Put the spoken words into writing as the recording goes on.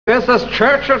This is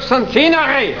Churchill's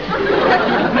centenary.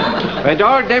 With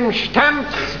all them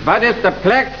stamps, what is the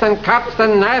plaques and cups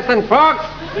and knives and forks,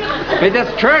 with his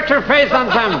Churchill face on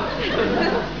them.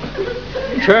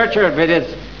 Churchill with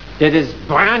his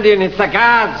brandy and his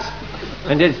cigars,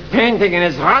 and his painting and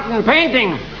his rotten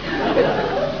painting.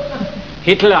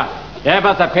 Hitler, there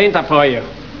was a painter for you.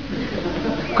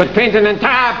 Could paint an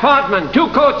entire apartment, 2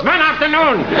 coats, 1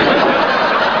 afternoon.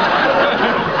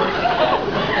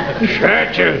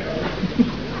 Churchill.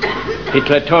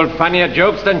 Hitler told funnier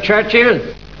jokes than Churchill.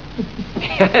 He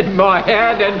had more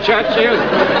hair than Churchill.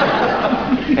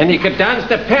 And he could dance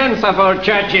the pants of old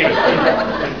Churchill.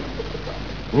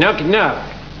 Knock, knock.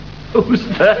 Who's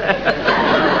that?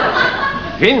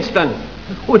 Winston.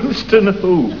 Winston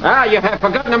who? Ah, you have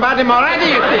forgotten about him already,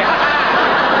 you see.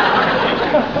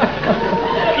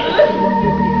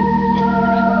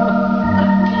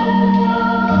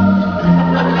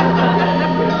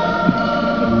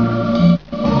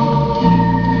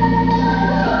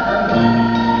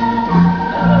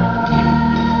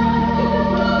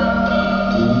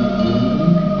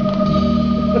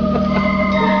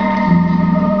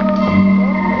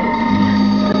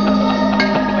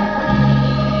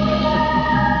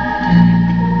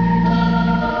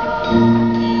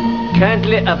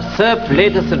 Kindly observe,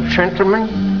 ladies and gentlemen,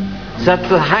 that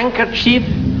the handkerchief,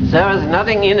 there is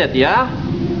nothing in it, yeah?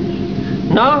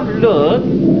 Now look.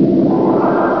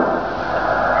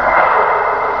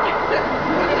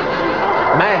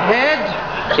 My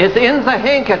head is in the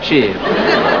handkerchief.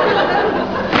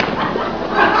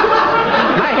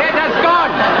 My head has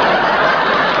gone.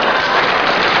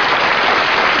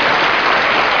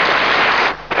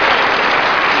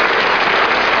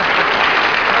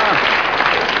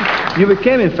 You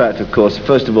became, in fact, of course,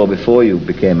 first of all, before you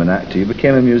became an actor, you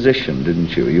became a musician,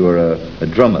 didn't you? You were a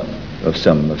drummer of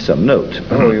some note.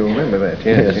 Oh, you remember that?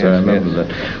 Yes, I remember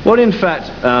that. What, in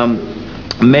fact,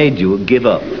 made you give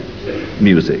up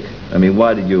music? I mean,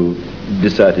 why did you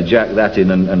decide to jack that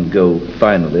in and go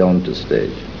finally onto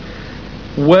stage?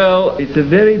 Well, it's a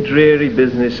very dreary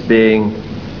business being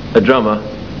a drummer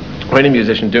or any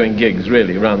musician doing gigs,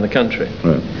 really, around the country.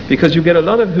 Right. Because you get a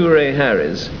lot of hooray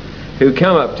Harrys who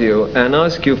come up to you and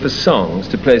ask you for songs,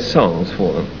 to play songs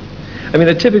for them. I mean,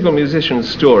 a typical musician's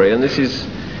story, and this is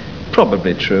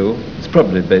probably true, it's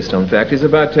probably based on fact, is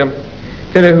about a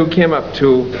fellow who came up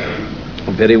to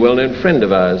a very well-known friend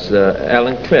of ours,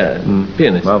 Alan Clare,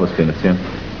 pianist. Marvelous pianist, yeah.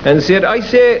 And said, I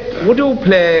say, would you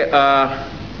play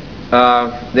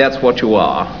That's What You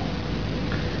Are?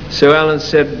 So Alan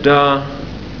said,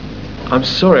 I'm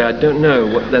sorry, I don't know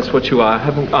what That's What You Are.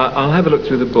 I'll have a look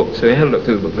through the book. So he had a look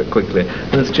through the book very quickly.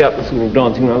 And this chap was sort of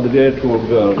dancing around the dear to a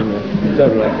girl, you know,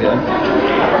 something like that.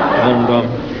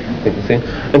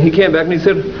 And he came back and he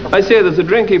said, I say, there's a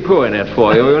drinky poo in it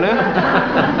for you, you know?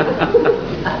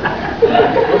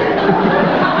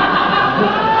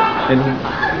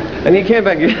 and he came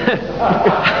back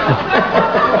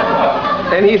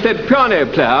and he said, piano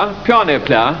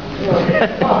player.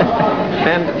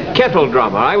 And kettle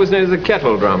drummer. I was known as a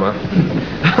kettle drummer.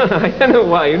 I don't know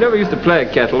why. You never used to play a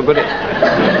kettle, but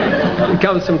it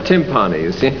comes from timpani,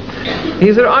 you see.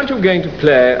 He said, aren't you going to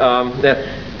play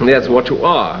That's What You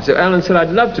Are? So Alan said,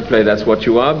 I'd love to play That's What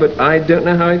You Are, but I don't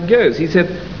know how it goes. He said,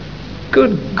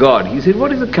 good God. He said,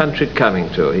 what is the country coming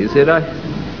to? He said, I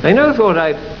never thought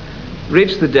I'd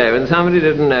reach the day when somebody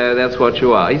didn't know That's What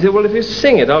You Are. He said, well, if you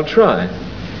sing it, I'll try.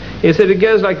 He said, it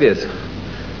goes like this.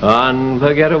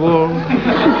 Unforgettable.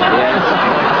 Yes.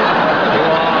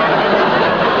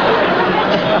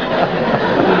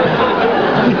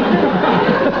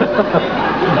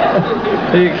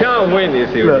 You can't win, you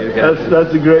see.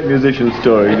 That's a great musician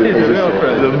story.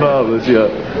 It's marvelous, yeah.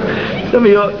 Tell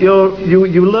me,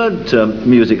 you learnt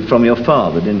music from your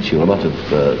father, didn't you? A lot of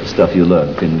stuff you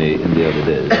learnt in the early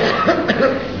days.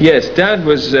 Yes, Dad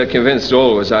was convinced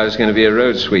always I was going to be a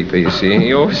road sweeper, you see.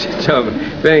 He always told me,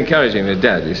 very encouraging with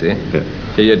Dad, you see. Yeah.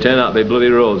 So you turn out to be a bloody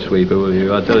road sweeper, will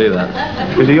you? I'll tell you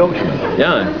that. Is he Yorkshireman?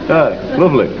 Yeah. Ah,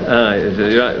 lovely. Ah,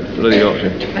 you're right, bloody Yorkshire.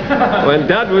 When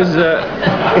Dad was... What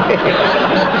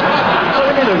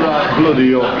do you mean a right bloody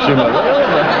Yorkshireman?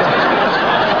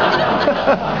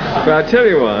 But I'll tell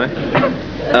you why.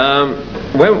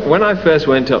 When I first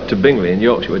went up to Bingley in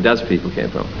Yorkshire, where Dad's people came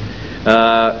from,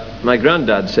 my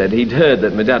granddad said he'd heard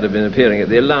that my dad had been appearing at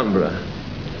the Alhambra.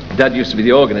 Dad used to be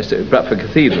the organist at Bradford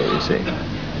Cathedral, you see.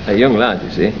 A young lad,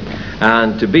 you see.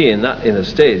 And to be in a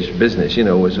stage business, you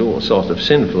know, was all sort of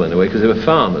sinful in a way, because they were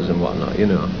farmers and whatnot, you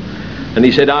know. And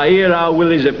he said, I hear how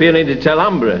Willie's appearing at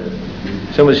Alhambra.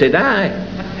 Someone said, aye.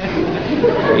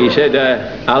 He said,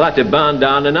 I'll have to burn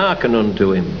down an arcan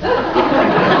unto him.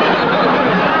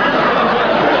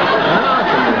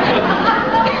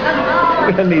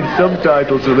 I need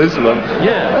subtitles for this one.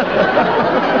 Yeah.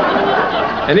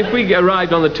 And if we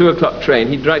arrived on the 2 o'clock train,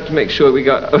 he'd write to make sure we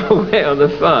got away on the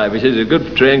 5. He says, a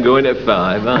good train going at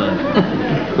 5,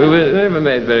 We were never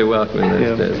made very welcome in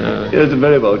those days. It was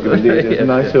very welcome indeed. It's a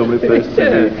nice homely place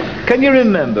to be. Can you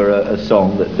remember a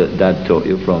song that Dad taught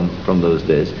you from those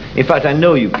days? In fact, I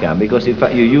know you can, because in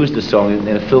fact you used the song in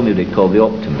a film you did called The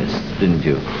Optimist, didn't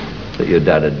you? That your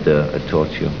dad had taught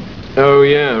you. Oh,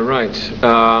 yeah, right.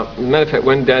 Matter of fact,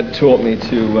 when Dad taught me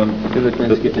to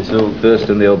let's get this old Burst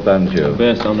on the old banjo.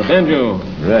 Burst on the banjo.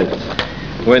 Right.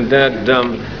 When Dad,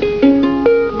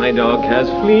 my dog has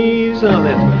fleas. Oh,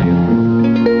 that's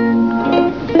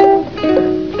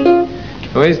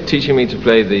what He's teaching me to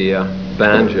play the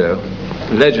banjo.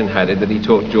 Legend had it that he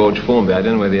taught George Formby. I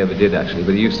don't know whether he ever did, actually,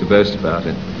 but he used to boast about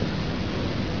it.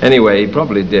 Anyway, he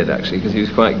probably did, actually, because he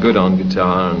was quite good on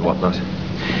guitar and whatnot.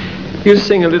 He used to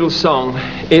sing a little song.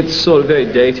 It's sort of very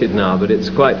dated now, but it's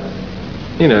quite,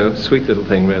 you know, sweet little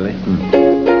thing, really.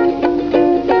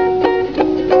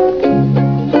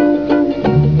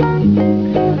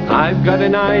 I've got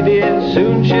an idea,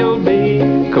 soon she'll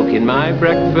be cooking my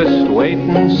breakfast, wait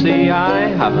and see. I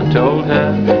haven't told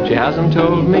her, she hasn't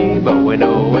told me, but we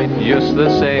know it just the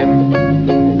same.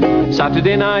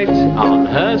 Saturday night on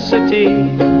her city,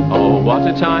 oh what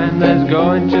a time there's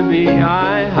going to be.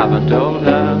 I haven't told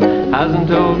her, hasn't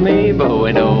told me, but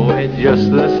we know it just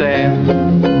the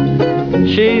same.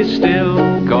 She still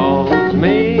calls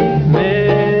me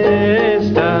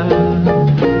mister,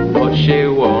 but she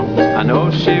won't, I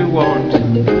know she won't,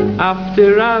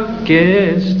 after I've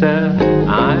kissed her.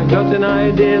 I've got an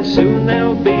idea, soon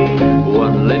there'll be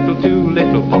 1 little, 2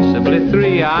 little, possibly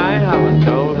 3. I haven't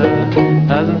told her,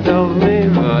 hasn't told me,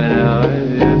 but now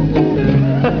it's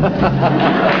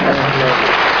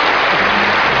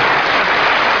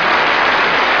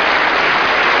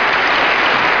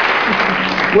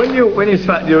When you in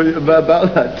fact, about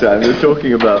that time, you were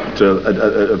talking about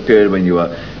a period when you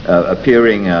were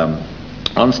appearing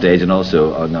on stage and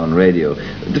also on radio.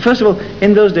 First of all,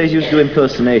 in those days you used to do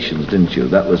impersonations, didn't you?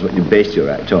 That was what you based your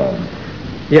act on.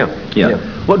 Yeah.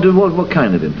 What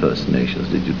kind of impersonations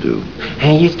did you do?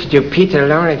 I used to do Peter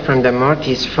Lorre from the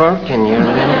Morty's Falcon, you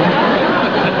remember?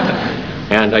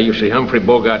 And I used to Humphrey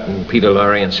Bogart and Peter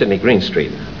Lorre and Sidney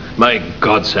Greenstreet. My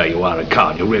God, sir, you are a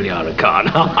card. You really are a card.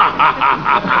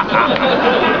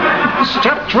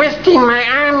 Stop twisting my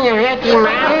arm, you're hurting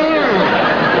my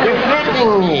arm. You're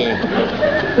hurting me.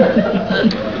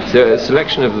 So a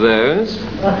selection of those.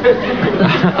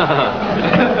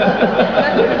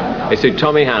 They say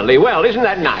Tommy Hanley. Well, isn't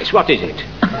that nice? What is it?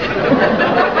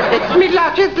 It's me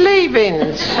lodger's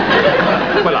leavings.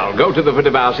 Well, I'll go to the foot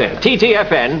of our set.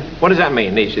 TTFN. What does that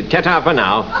mean? He said, Teta for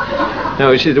now.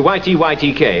 No, she said,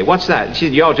 YTYTK. What's that? She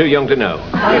said, you're too young to know.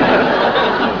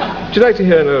 Would you like to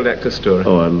hear an old actor story?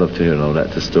 Oh, I'd love to hear an old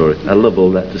actor story. I love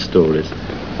old actor stories.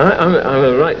 I'm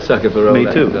a right sucker for old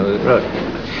actor stories. Me too. Right.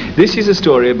 This is a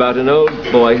story about an old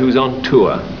boy who's on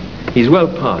tour. He's well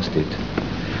past it.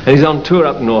 And he's on tour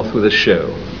up north with a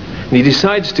show. And he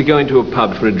decides to go into a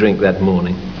pub for a drink that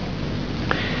morning.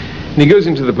 And he goes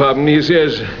into the pub and he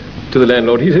says to the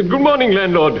landlord, he said, "Good morning,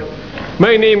 landlord.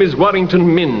 My name is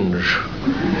Warrington Minge.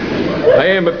 I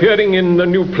am appearing in the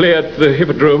new play at the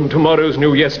Hippodrome, Tomorrow's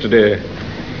New Yesterday.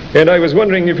 And I was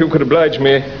wondering if you could oblige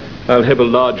me. I'll have a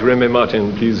large Remy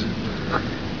Martin, please,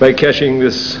 by cashing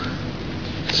this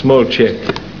small check."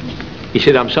 He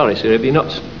said, "I'm sorry, sir, have you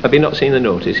not seen the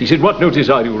notice?" He said, "What notice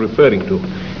are you referring to?"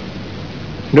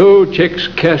 "No checks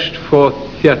cashed for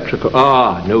theatrical."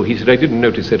 "Ah, no," he said, "I didn't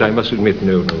notice that, I must admit,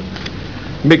 no.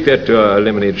 Make that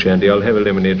lemonade shandy. I'll have a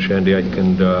lemonade shandy,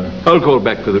 and I'll call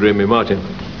back for the Remy Martin."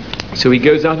 So he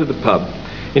goes out of the pub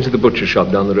into the butcher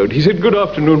shop down the road. He said, "Good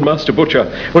afternoon, Master Butcher.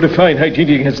 What a fine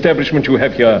hygienic establishment you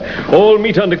have here. All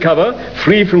meat under cover,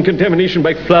 free from contamination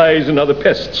by flies and other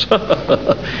pests.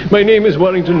 My name is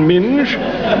Warrington Minge.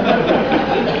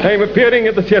 I am appearing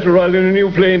at the Theatre Royal in a new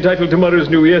play entitled Tomorrow's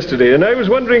New Yesterday, and I was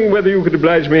wondering whether you could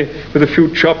oblige me with a few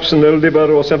chops and a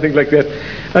liver or something like that.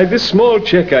 This small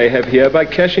check I have here, by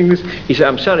cashing this..." He said,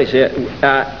 "I'm sorry, sir.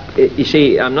 You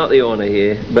see, I'm not the owner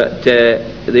here, but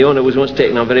the owner was once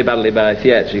taken on very badly by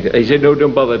theatrical..." He said, "No,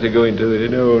 don't bother to go into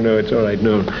it. No, it's all right,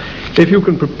 no. If you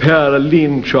can prepare a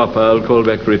lean chop, I'll call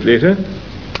back for it later."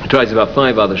 He tries about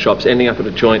 5 other shops, ending up at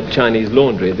a Chinese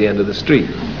laundry at the end of the street.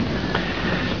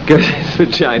 Goes into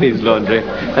the Chinese laundry,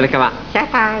 and they come out. He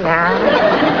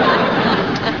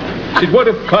said, "What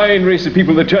a fine race of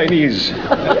people, the Chinese.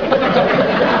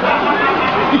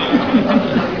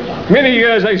 Many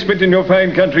years I spent in your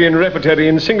fine country in repertory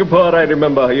in Singapore, I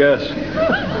remember, yes.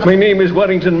 My name is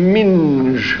Warrington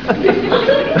Minge. I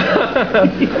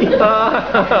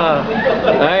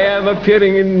am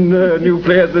appearing in a new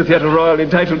play at the Theatre Royal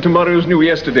entitled Tomorrow's New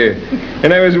Yesterday.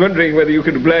 And I was wondering whether you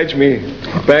could oblige me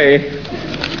by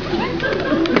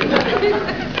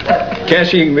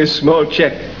cashing this small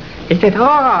check. He said,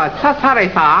 oh, so sorry,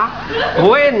 sir.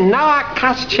 We now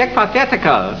cash check for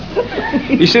theatricals.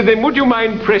 He said, then would you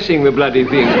mind pressing the bloody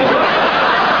thing?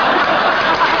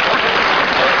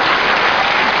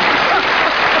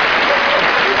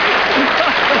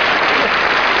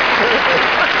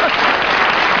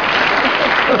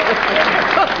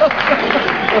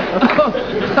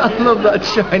 I love that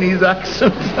Chinese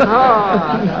accent.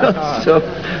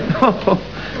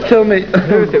 Tell me.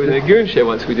 There was a goon show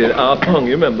once we did, Ah Pong,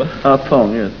 you remember? Ah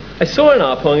Pong, yes. I saw an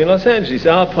Ah Pong in Los Angeles.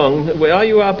 Ah Pong, where are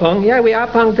you, Ah Pong? Yeah, we Ah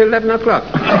Pong till 11 o'clock.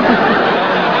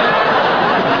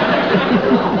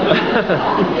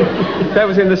 That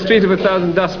was in the Street of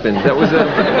 1,000 Dustbins. That was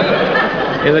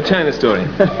in the China Story.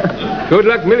 Good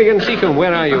luck, Milligan Seacombe.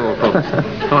 Where are you, folks?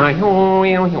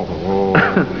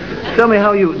 Tell me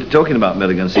how you, talking about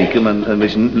Milligan Seacombe, and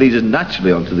which leads us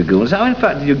naturally onto the Goons, how in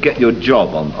fact did you get your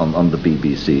job on the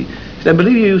BBC? I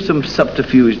believe you used some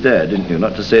subterfuge there, didn't you?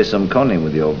 Not to say some conning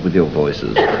with your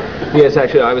voices. Yes,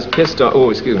 actually, I was pissed off.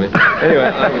 Oh, excuse me. Anyway,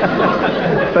 I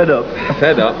was Fed up.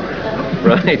 Fed up,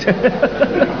 right.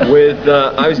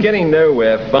 I was getting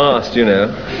nowhere fast, you know.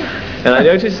 And I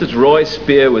noticed that Roy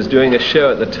Spear was doing a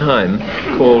show at the time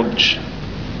called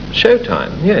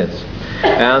Showtime, yes.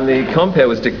 And the compere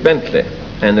was Dick Bentley,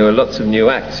 and there were lots of new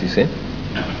acts, you see.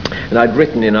 And I'd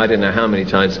written in, I don't know how many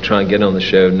times, to try and get on the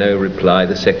show. No reply.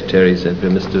 The secretary said,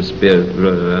 Mr. Spear,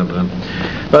 blah, blah, blah.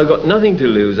 But I got nothing to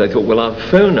lose. I thought, well, I'll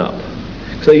phone up.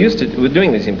 So I were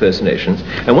doing these impersonations,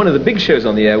 and one of the big shows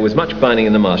on the air was Much Binding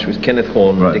in the Marsh. It was Kenneth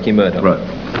Horne and Dickie Murdoch. Right.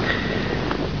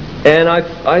 And I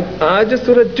just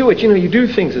thought I'd do it. You know, you do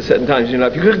things at certain times in your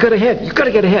life. You've got to get ahead. You've got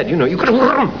to get ahead. You know, you've got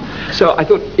to... So I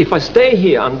thought, if I stay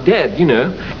here, I'm dead, you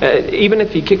know. Even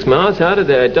if he kicks my ass out of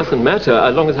there, it doesn't matter,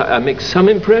 as long as I make some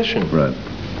impression. Right.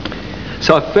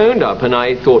 So I phoned up, and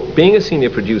I thought, being a senior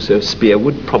producer, Spear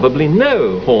would probably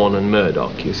know Horne and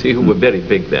Murdoch, you see, who were very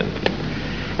big then.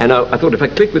 And I thought, if I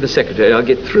click with the secretary, I'll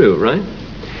get through, right?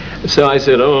 So I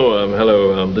said,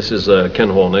 hello, this is Ken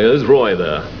Horne. There's Roy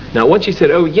there. Now, once she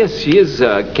said, oh, yes, she is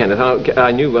Kenneth,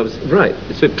 I knew I was right.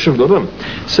 So,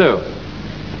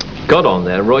 got on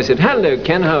there. Roy said, hello,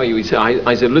 Ken, how are you? He said,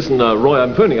 I said, listen, Roy,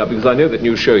 I'm phoning up because I know that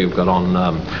new show you've got on,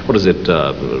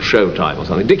 Showtime or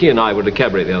something. Dickie and I were at a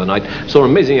cabaret the other night, saw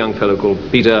an amazing young fellow called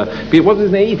Peter, what was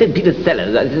his name? He said Peter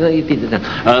Sellers.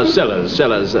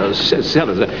 Sellers.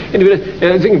 I think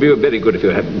it'd be very good if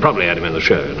you probably had him in the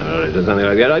show, you know, or something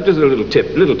like that. Just a little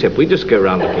tip. We just go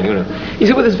around looking, you know. He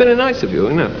said, well, that's very nice of you,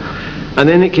 you know. And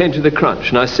then it came to the crunch,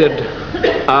 and I said,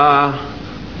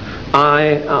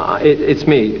 it's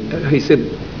me. He said,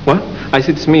 what? I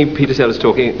said, it's me, Peter Sellers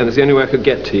talking, and it's the only way I could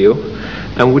get to you.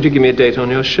 And would you give me a date on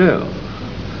your show?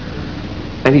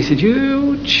 And he said,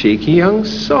 you cheeky young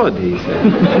sod, he said.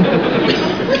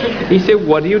 He said,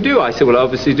 what do you do? I said, well, I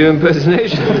obviously do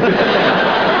impersonations.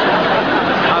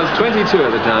 I was 22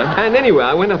 at the time. And anyway,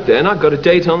 I went up there, and I got a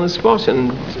date on the spot,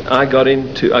 and I got a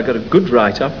good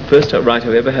write-up, first write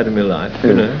I ever had in my life,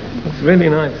 you know. It's really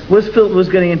nice. Was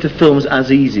getting into films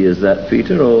as easy as that,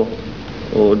 Peter, or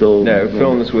no?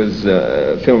 Films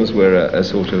were a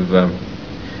sort of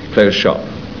closed shop.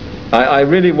 I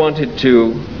really wanted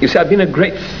to. You see, I've been a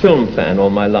great film fan all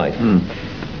my life.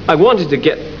 I wanted to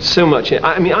get so much.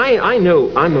 I mean, I know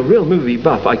I'm a real movie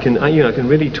buff. I can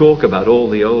really talk about all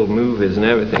the old movies and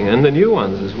everything, and the new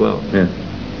ones as well. Yeah.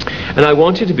 And I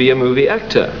wanted to be a movie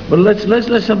actor. Well, let's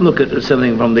have a look at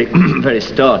something from the very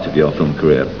start of your film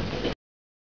career.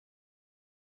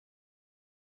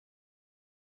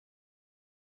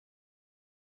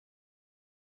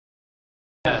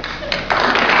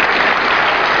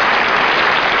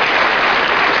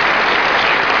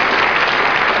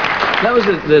 That was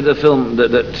the film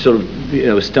that sort of, you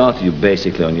know, started you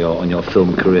basically on your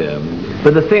film career.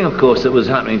 But the thing, of course, that was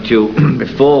happening to you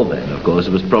before then, of course,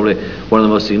 was probably one of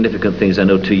the most significant things I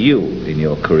know to you in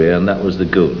your career, and that was the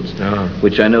Goons,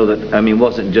 which I know that, I mean,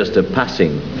 wasn't just a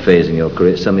passing phase in your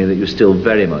career, it's something that you still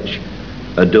very much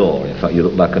adore. In fact, you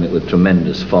look back on it with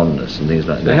tremendous fondness and things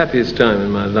like that. The happiest time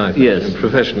in my life. Yes. And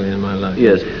professionally in my life.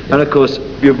 Yes. And of course,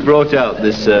 you brought out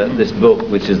this book,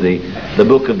 which is the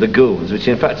Book of the Goons, which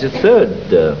in fact is a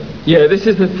third. Yeah, this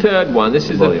is the third one. This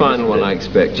is the final one, I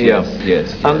expect. Yes.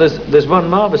 Yes. And there's one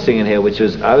marvelous thing in here, which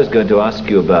was I was going to ask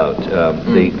you about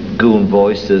the Goon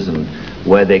voices and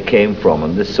where they came from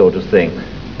and this sort of thing.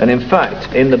 And in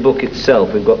fact, in the book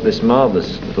itself, we've got this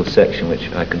marvellous little section,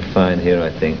 which I can find here,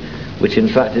 I think, which in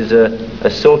fact is a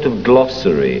sort of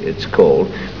glossary, it's called,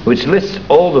 which lists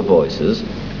all the voices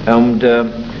and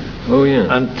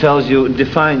and tells you,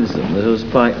 defines them.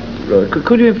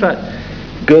 Could you in fact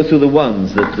go through the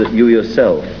ones that you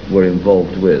yourself were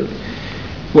involved with?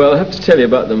 Well, I have to tell you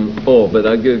about them all, but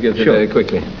I'll go through very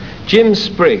quickly. Jim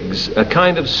Spriggs, a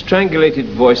kind of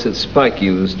strangulated voice that Spike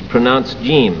used, pronounced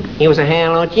Jim. He was a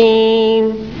hello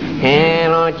Jim,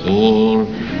 hello Jim.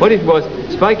 What it was,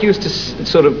 Spike used to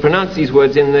sort of pronounce these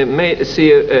words in the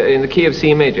in the key of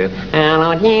C major.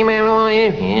 Hello Jim, hello,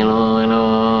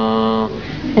 hello,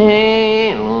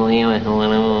 hello, hello,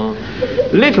 hello.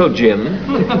 Little Jim,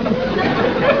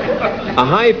 a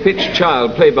high-pitched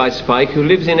child played by Spike who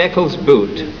lives in Eccles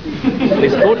Boot,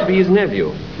 is thought to be his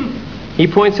nephew. He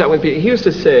points out when people, he used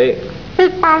to say,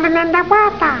 "He's falling in the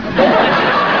water."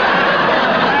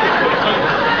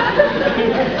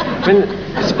 When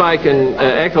Spike and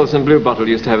Eccles and Bluebottle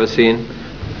used to have a scene,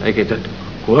 they get that,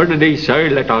 "What did he say,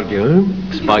 little Jim?"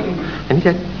 Spike. And he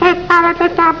said, "He's falling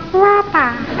in the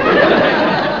water."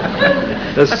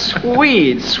 A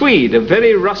Swede, a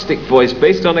very rustic voice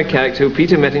based on a character who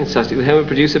Peter met in Sussex with Homer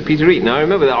producer Peter Eaton. I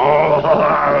remember that.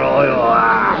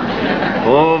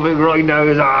 Oh, big right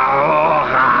nose.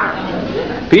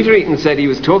 Peter Eaton said he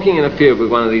was talking in a field with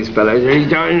one of these fellows, and he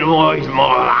turned voice more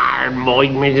hard,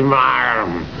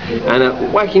 and a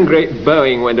whacking great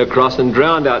bowing went across and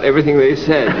drowned out everything they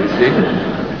said, you see.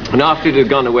 And after it had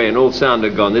gone away and all sound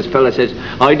had gone, this fellow says,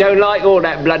 "I don't like all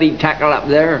that bloody tackle up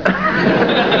there."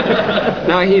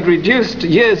 Now, he'd reduced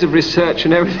years of research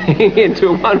and everything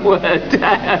into one word.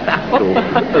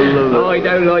 Oh, I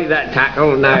don't like that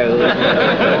tackle, no.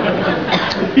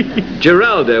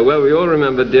 Geraldo, well, we all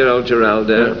remember dear old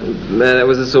Geraldo. That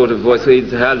was a sort of voice where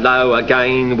he'd, "Hello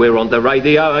again, we're on the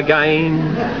radio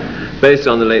again." Based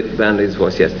on the late Bandley's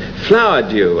voice, yes. Flower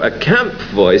Dew, a camp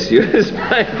voice used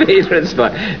by Peter and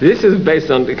Spike. This is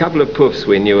based on a couple of puffs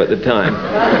we knew at the time.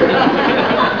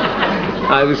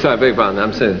 I was sorry, beg pardon,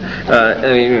 I'm saying.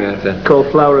 Called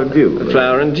Flower and Dew.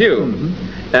 Flower and Dew. Mm-hmm.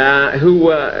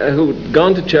 Who'd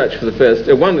gone to church for the first,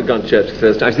 one had gone to church for the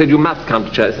first time. I said, "You must come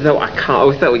to church." I said, "Oh, I can't."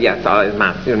 I said, "Oh, yes, I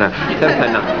must, you know."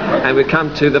 And we come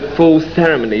to the full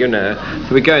ceremony, you know.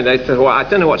 So we go in there, they said, "Well, I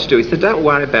don't know what to do." He said, "Don't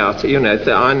worry about it, you know."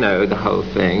 So I know the whole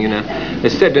thing, you know. They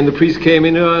said, and the priest came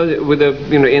in with a,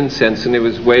 incense, and he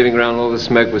was waving around, all the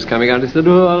smoke was coming out. He said, and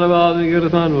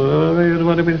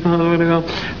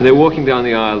they're walking down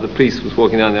the aisle, the priest was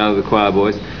walking down the aisle with the choir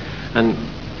boys, and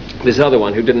this other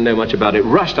one, who didn't know much about it,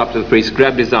 rushed up to the priest,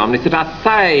 grabbed his arm, and he said, "I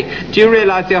say, do you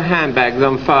realise your handbag's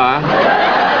on fire?"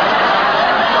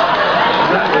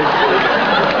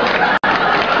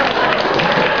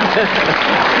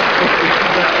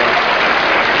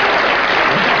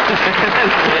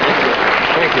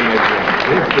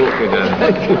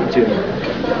 Thank you, Jim.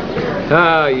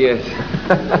 Ah, yes.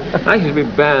 I should be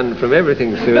banned from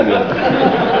everything soon.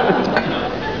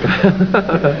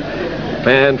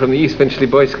 Banned from the East Finchley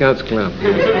Boy Scouts Club.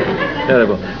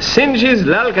 Terrible. Singe's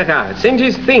Lalkaka.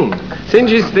 Singe's thing.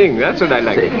 Singe's thing. That's what I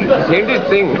like. Singe's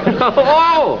thing.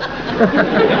 Oh!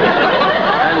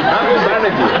 And Babu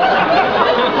Banerjee.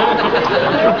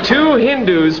 Two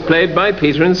Hindus played by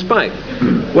Peter and Spike.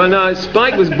 Well, now,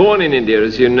 Spike was born in India,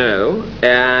 as you know,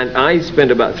 and I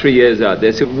spent about 3 years out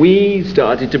there, so we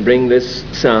started to bring this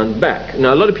sound back.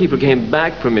 Now, a lot of people came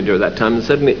back from India at that time and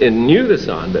suddenly knew the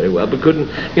sound very well, but couldn't,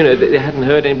 they hadn't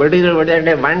heard anybody. What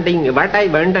I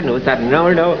want to know, sir,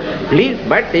 no, please,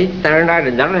 but it's so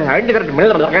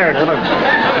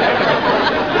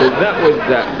that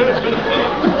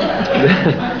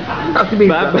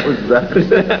was that.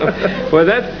 Well,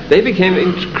 they became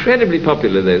incredibly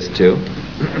popular, those two.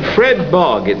 Fred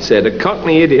Bogg, it said, a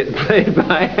Cockney idiot played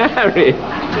by Harry.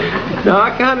 Now, I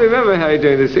can't remember Harry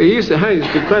doing this. Harry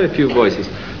used to do quite a few voices.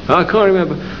 I can't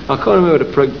remember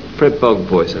the Fred Bogg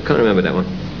voice. I can't remember that one.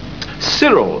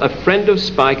 Cyril, a friend of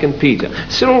Spike and Peter.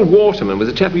 Cyril Waterman was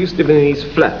a chap who used to live in these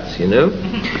flats,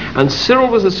 And Cyril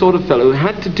was the sort of fellow who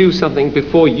had to do something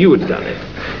before you had done it.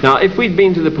 Now, if we'd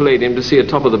been to the Palladium to see a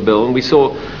top of the bill, and we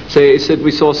saw,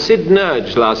 we saw Sid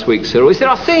Nerge last week, Cyril. He said,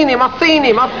 I've seen him. So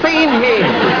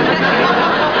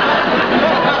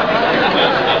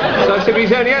I said,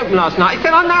 he's only open last night. He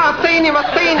said, oh no, I've seen him.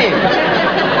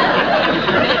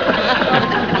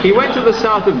 He went to the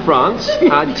south of France.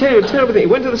 I tell you a terrible thing. He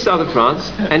went to the south of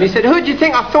France, and he said, who do you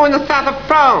think I saw in the south of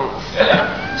France?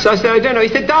 So I said, I don't know. He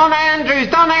said, Don Andrews.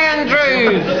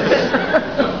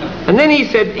 And then he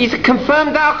said, he's a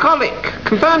confirmed alcoholic.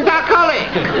 Confirmed alcoholic.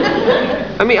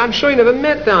 I mean, I'm sure he never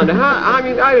met Downer. I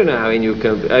mean, I don't know how he knew.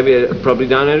 Probably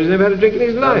Downer has never had a drink in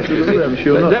his life. I'm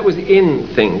sure not. That was the in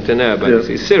thing to know about. You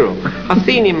see, Cyril.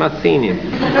 Athenium.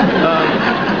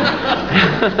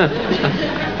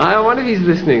 I wonder if he's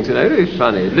listening to that. It was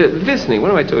funny. Listening.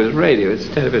 What am I talking about? It's radio. It's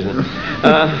television.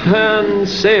 Hearn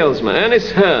salesman.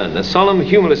 Ernest Hearn, a solemn,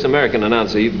 humorless American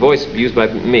announcer, voice used by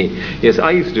me. Yes,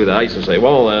 I used to do that. I used to say,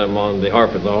 well, on the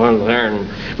harp of the Hearn.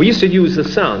 We used to use the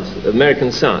sounds,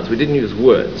 American sounds. We didn't use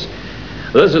words.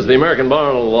 This is the American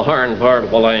bar of the Hearn part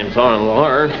of the lane, on the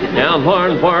Hearn, and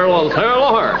Hearn part of the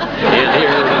Hearn. And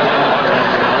here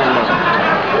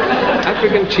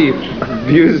African chief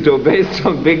abused or based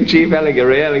on Big Chief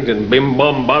Ray Ellington, bim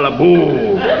bum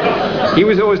balaboo. He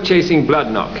was always chasing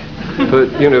Bloodknock for,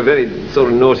 very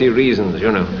sort of naughty reasons,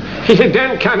 He said,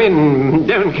 don't come in,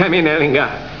 Ellinger.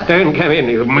 Don't come in.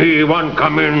 Me won't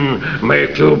come in,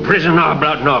 make you prisoner,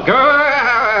 Bloodknock.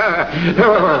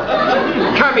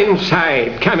 Come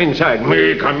inside,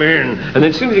 me come in. And then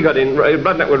as soon as he got in,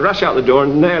 Bloodknock would rush out the door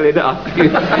and nail it up.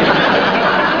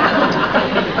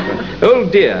 Oh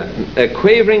dear, a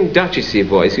quavering duchessy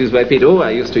voice used by Peter. Oh, I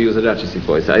used to use a duchessy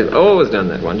voice. I've always done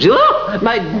that one. Oh,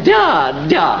 my dear.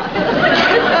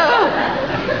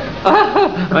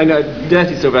 I know,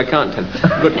 dirty stuff, but I can't tell.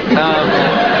 But,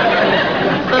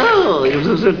 it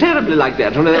was so terribly like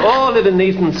that. They all live in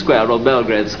Eaton Square or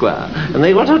Belgrade Square. And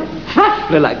they were so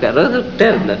terribly like that. So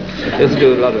terribly. They used to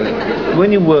do a lot of it.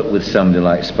 When you work with somebody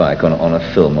like Spike on a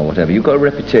film or whatever, you've got a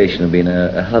reputation of being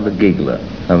a hell of a giggler,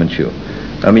 haven't you?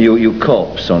 I mean, you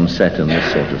corpse on set and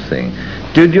this sort of thing.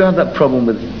 Did you have that problem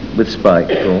with Spike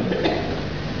at all?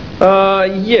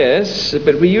 Yes,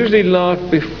 but we usually laugh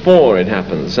before it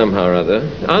happens somehow or other.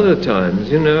 Other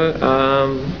times, I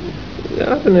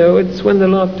don't know, it's when the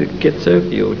laughter gets over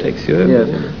you or takes you over. Yeah.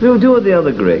 Who are the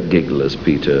other great gigglers,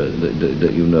 Peter,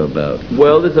 that you know about?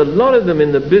 Well, there's a lot of them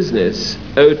in the business.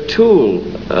 O'Toole,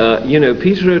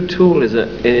 Peter O'Toole is a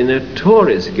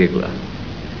notorious giggler.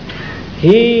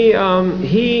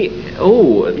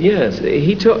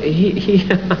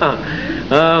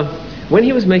 When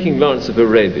he was making Lawrence of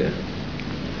Arabia,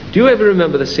 do you ever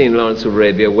remember the scene, Lawrence of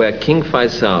Arabia, where King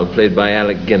Faisal, played by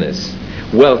Alec Guinness,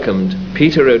 welcomed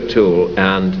Peter O'Toole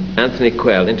and Anthony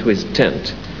Quayle into his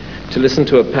tent to listen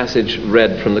to a passage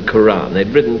read from the Quran? They'd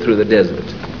ridden through the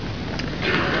desert.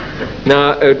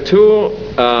 Now, O'Toole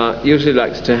usually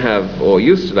likes to have, or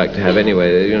used to like to have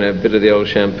anyway, a bit of the old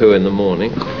shampoo in the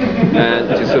morning and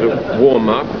to sort of warm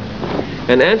up.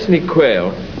 And Anthony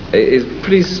Quayle is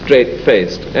pretty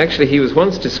straight-faced. Actually, he was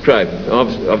once described,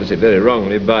 obviously very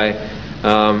wrongly, by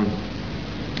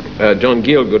John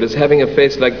Gielgud as having a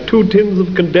face like 2 tins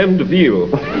of condemned veal.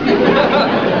 Which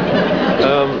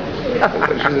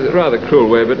is a rather cruel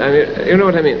way, but I mean, you know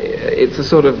what I mean? It's a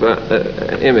sort of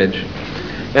image.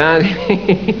 And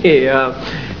he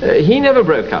never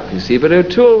broke up, you see, but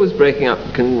O'Toole was breaking up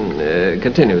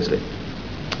continuously.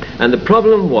 And the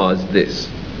problem was this.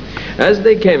 As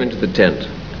they came into the tent,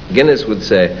 Guinness would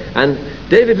say, and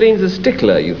David Lean's a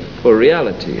stickler for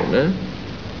reality,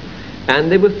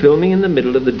 And they were filming in the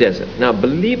middle of the desert. Now,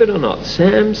 believe it or not,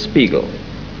 Sam Spiegel,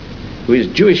 who is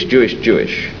Jewish,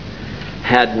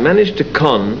 had managed to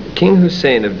con King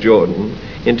Hussein of Jordan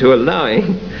into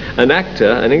allowing an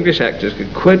English actor, to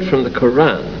quote from the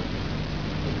Quran.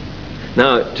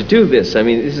 Now, to do this, I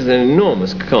mean, this is an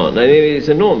enormous con. I mean, it's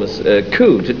an enormous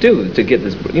coup to get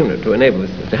this, to enable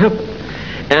this to happen.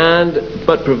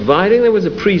 But providing there was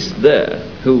a priest there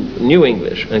who knew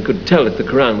English and could tell if the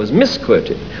Quran was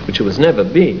misquoted, which it was never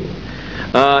been,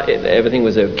 everything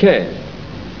was okay.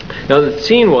 Now, the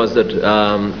scene was that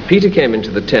Peter came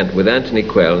into the tent with Anthony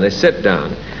Quayle, and they sat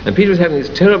down, and Peter was having this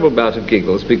terrible bout of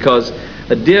giggles because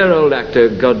a dear old actor,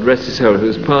 God rest his soul,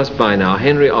 who's passed by now,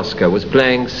 Henry Oscar, was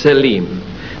playing Selim.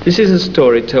 This is a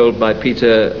story told by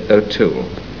Peter O'Toole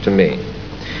to me.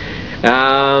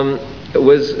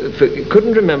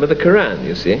 Couldn't remember the Quran,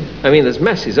 you see. I mean, there's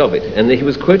masses of it, and he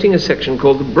was quoting a section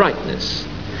called The Brightness.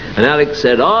 And Alex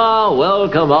said,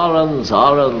 welcome, Orans,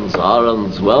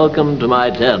 welcome to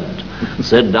my tent.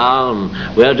 Sit down.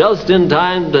 We're just in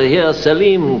time to hear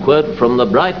Selim quote from The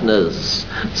Brightness.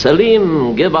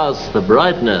 Selim, give us the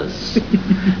brightness.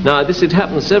 Now, this had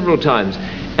happened several times,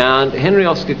 and Henry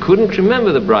Oscar couldn't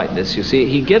remember The Brightness, you see.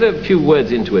 He'd get a few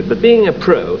words into it, but being a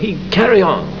pro, he'd carry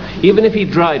on. Even if he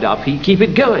dried up, he'd keep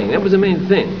it going. That was the main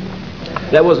thing.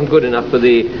 That wasn't good enough for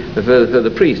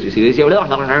the priest, you see.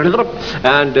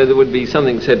 And there would be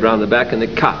something said round the back and they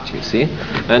cut, you see.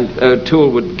 And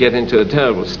O'Toole would get into a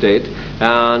terrible state.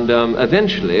 And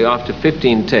eventually, after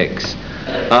 15 takes,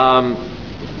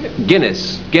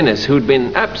 Guinness, who'd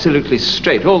been absolutely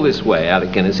straight all this way,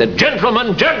 Alec Guinness said,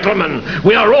 "Gentlemen, gentlemen,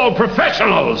 we are all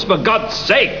professionals, for God's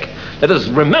sake. Let us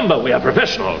remember we are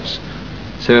professionals."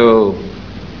 So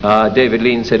David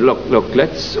Lean said, look,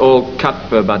 let's all cut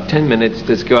for about 10 minutes,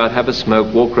 let's go out, have a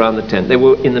smoke, walk around the tent. They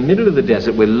were in the middle of the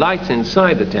desert with lights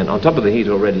inside the tent, on top of the heat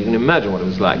already. You can imagine what it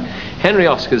was like. Henry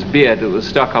Oscar's beard that was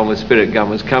stuck on with spirit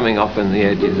gum was coming off in the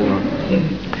edges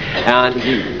and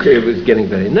he was getting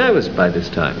very nervous by this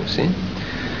time, you see.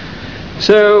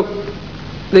 So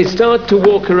they start to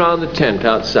walk around the tent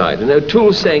outside, and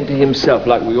O'Toole's saying to himself,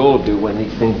 like we all do when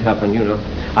these things happen, you know,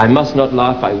 "I must not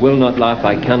laugh, I will not laugh,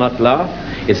 I cannot laugh.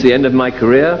 It's the end of my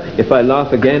career. If I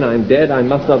laugh again, I'm dead. I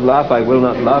must not laugh, I will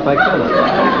not laugh, I cannot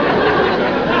laugh."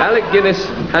 Alec Guinness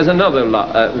has another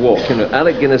walk, you know.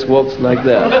 Alec Guinness walks like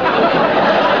that.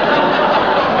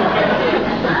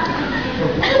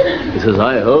 He says,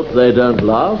 "I hope they don't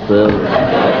laugh."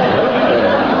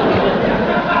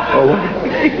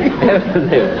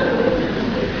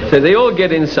 So they all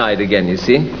get inside again, you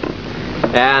see.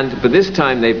 But this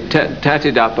time they've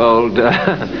tatted up old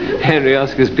Henry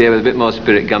Oscar's beard with a bit more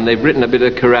spirit gum. They've written a bit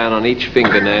of Quran on each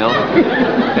fingernail.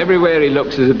 Everywhere he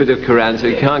looks there's a bit of Quran, so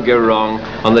he can't go wrong.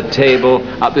 On the table,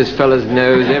 up this fella's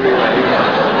nose, everywhere.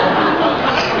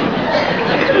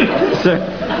 So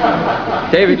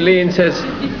David Lean says,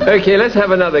 "Okay, let's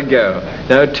have another go."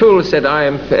 Now O'Toole said, I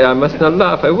must not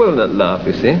laugh, I will not laugh,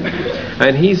 you see.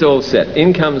 And he's all set.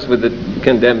 In comes with the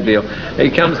condemned veal. He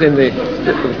comes in the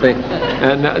thing.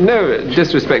 And no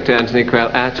disrespect to Anthony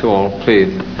Quayle at all,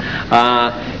 please.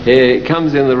 He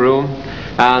comes in the room,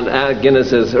 and Guinness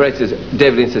says,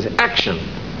 David Lean says, "Action."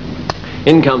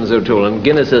 In comes O'Toole, and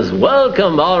Guinness says,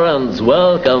 "Welcome, Orange,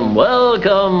 welcome,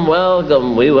 welcome,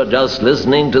 welcome. We were just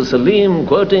listening to Salim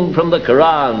quoting from the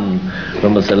Quran,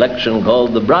 from a selection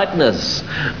called The Brightness.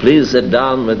 Please sit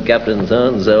down with Captain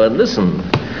so-and-so and listen."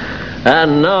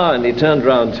 And now, and he turned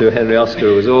round to Henry Oscar,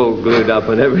 who was all glued up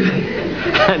and everything,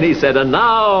 and he said, "And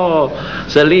now,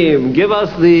 Salim, give us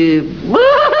the..."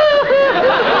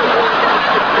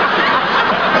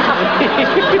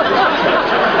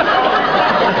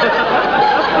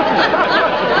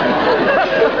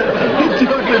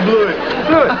 Blew it.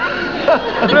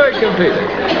 Blew it completely.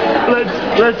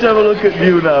 Let's have a look at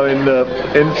you now in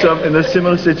a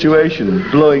similar situation,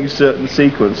 blowing certain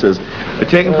sequences.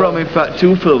 Taken from, in fact,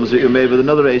 two films that you made with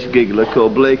another ace giggler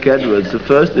called Blake Edwards. The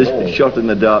first is Shot in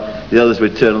the Dark, the other is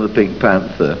Return of the Pink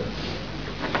Panther.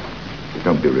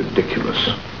 Don't be ridiculous.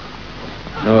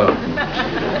 Oh.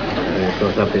 It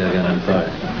goes up here again, I'm sorry.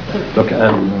 Look,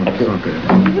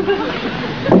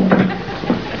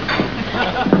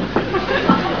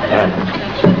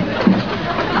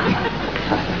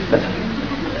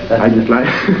 I just like...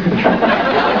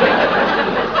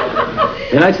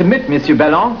 Then I submit, Monsieur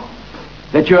Ballon,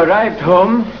 that you arrived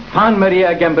home, found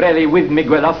Maria Gambrelli with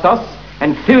Miguel Ostos,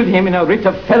 and filled him in a writ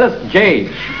of Fellas J.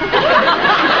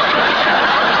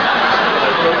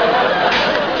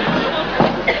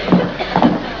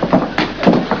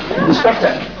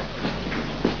 Inspector!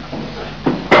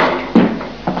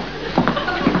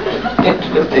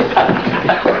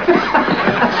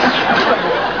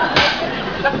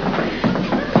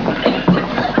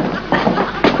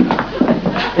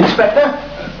 Inspector?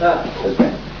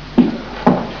 Okay.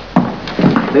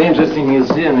 Very interesting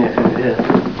museum here.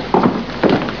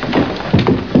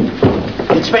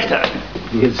 Inspector!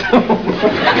 Yes.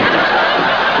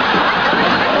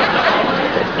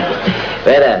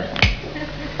 Better.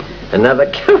 Another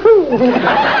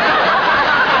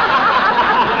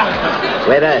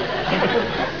Waiter.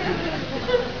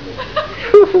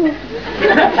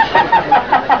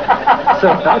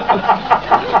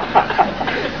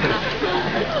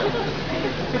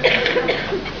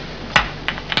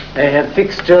 I have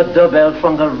fixed your doorbell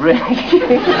from the ring.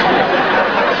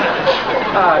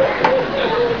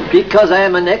 Because I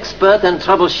am an expert and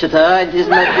troubleshooter, it is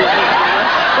my business.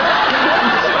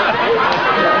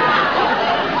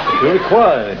 Do you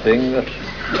require anything?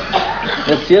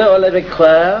 Monsieur, all I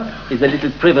require is a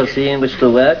little privacy in which to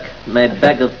work, my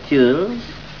bag of tools,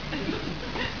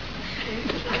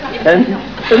 and...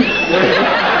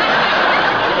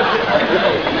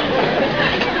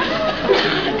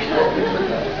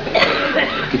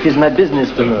 It is my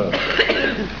business to know.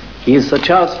 He is Sir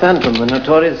Charles Phantom, the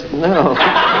notorious... No.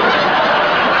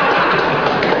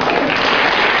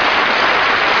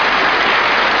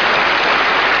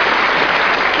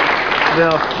 They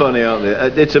are funny, aren't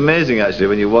they? It's amazing, actually,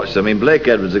 when you watch them. I mean, Blake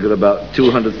Edwards has got about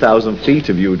 200,000 feet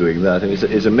of you doing that. I mean,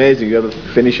 it's amazing you ever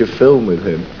finish a film with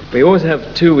him. We always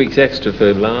have 2 weeks extra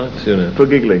for laughs, you know. For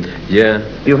giggling? Yeah.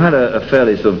 You've had a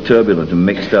fairly sort of turbulent and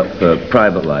mixed up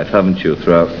private life, haven't you,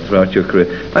 throughout your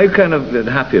career? Are you kind of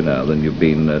happier now than you've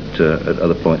been at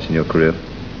other points in your career?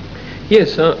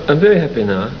 Yes, I'm very happy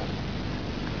now.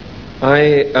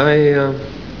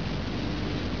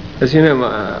 As you know,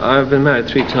 I've been married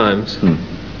 3 times.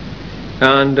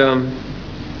 And on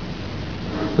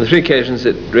the 3 occasions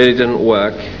it really didn't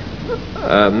work,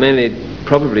 mainly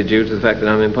probably due to the fact that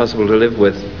I'm impossible to live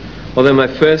with. Although my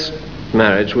first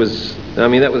marriage was, I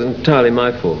mean, that was entirely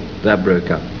my fault. That broke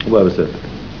up. Where was it?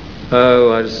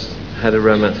 Oh, I just had a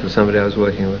romance with somebody I was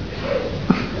working with.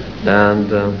 And...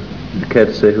 you care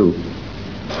to say who?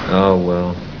 Oh,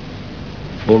 well.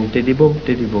 Boom, diddy, boom,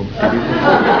 diddy, boom, diddy,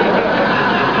 boom.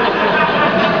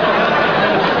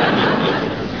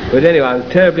 But anyway, I was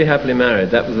terribly happily married.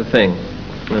 That was the thing.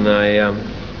 And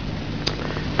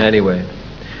anyway.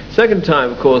 Second time,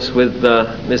 of course, with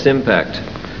Miss Impact.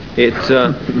 It's...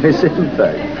 Miss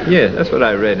Impact? Yeah, that's what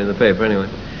I read in the paper, anyway.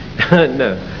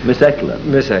 No. Miss Eklund?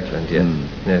 Miss Eklund, yes.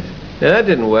 Yes. Now, that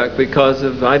didn't work because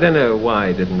of... I don't know why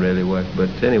it didn't really work, but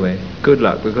anyway, good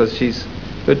luck, because she's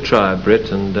a good try, Brit,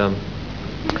 and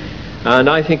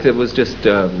I think it was just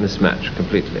a mismatch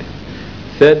completely.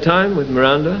 Third time with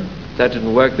Miranda. That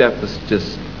didn't work. That was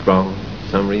just wrong for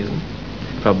some reason.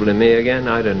 Probably me again.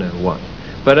 I don't know what.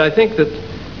 But I think that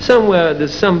somewhere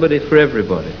there's somebody for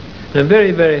everybody. And I'm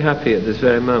very, very happy at this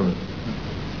very moment.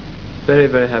 Very,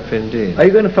 very happy indeed. Are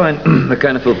you going to find the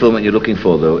kind of fulfillment you're looking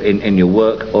for, though, in your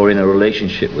work or in a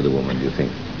relationship with a woman, do you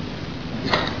think?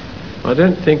 I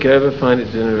don't think I ever find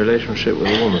it in a relationship with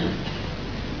a woman.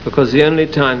 Because the only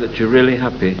time that you're really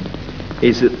happy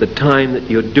is at the time that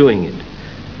you're doing it.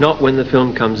 Not when the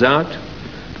film comes out,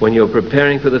 when you're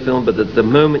preparing for the film, but at the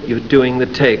moment you're doing the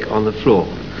take on the floor.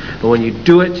 And when you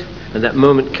do it, and that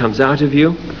moment comes out of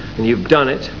you, and you've done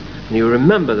it, and you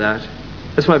remember that,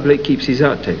 that's why Blake keeps these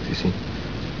outtakes, you see.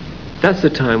 That's the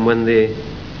time when the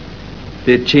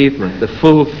achievement, the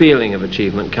full feeling of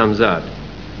achievement comes out.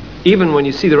 Even when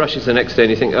you see the rushes the next day and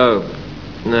you think, oh,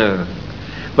 no.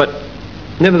 But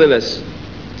nevertheless,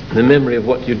 the memory of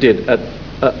what you did at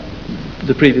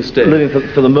the previous day. Living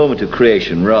for the moment of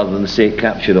creation rather than see it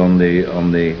captured on the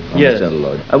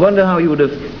celluloid. I wonder how you would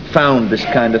have found this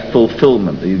kind of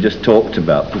fulfillment that you just talked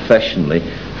about professionally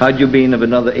had you been of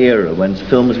another era when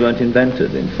films weren't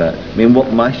invented, in fact. I mean,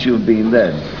 what might you have been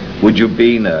then? Would you have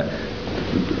been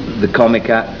the comic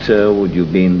actor? Would you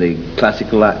have been the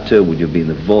classical actor? Would you have been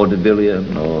the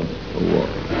vaudevillian or what?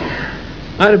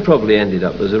 I'd have probably ended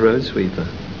up as a road sweeper.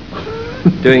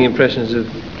 Doing impressions of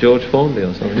George Formby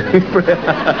or something.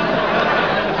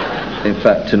 In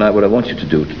fact, tonight what I want you to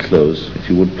do to close, if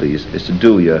you would please, is to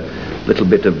do your little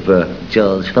bit of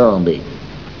George Formby.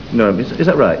 No, is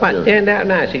that right? What, turned out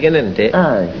nice again, isn't it?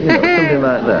 Aye, you know, something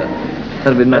like that.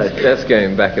 That'd be nice. That's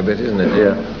going back a bit, isn't it?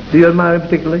 Yeah. Do you admire him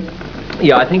particularly?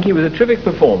 Yeah, I think he was a terrific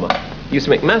performer. He used to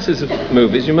make masses of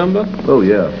movies, you remember? Oh,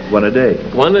 yeah. One a day.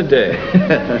 One a day.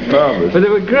 Marvellous. But they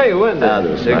were great, weren't they? Ah,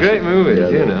 They're great movies, yeah,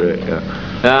 you know. Great, yeah.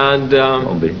 And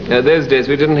those days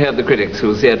we didn't have the critics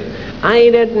who said, I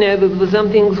don't know, there was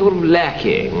something sort of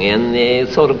lacking in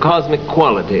the sort of cosmic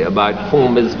quality about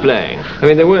Formby's playing. I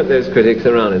mean, there weren't those critics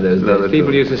around in those days.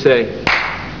 People used to say,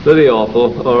 bloody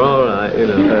awful, or all right, you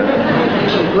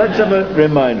know. Let's have a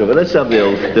reminder of it. Let's have the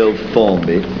old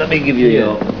Formby. Let me give you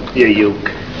your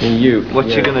uke. Uke. What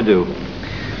you going to do?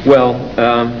 Well,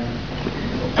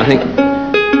 I think...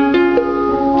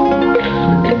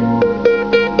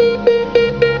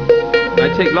 I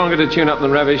take longer to tune up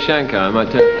than Ravi Shankar, I might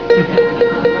tell.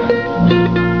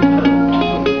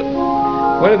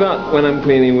 What about when I'm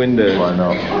cleaning windows? Why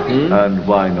not? And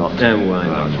why not? And why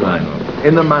not? Why not?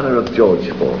 In the manner of George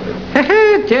Formby.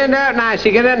 Turned out nice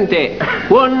again, didn't it?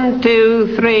 1,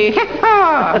 2, 3,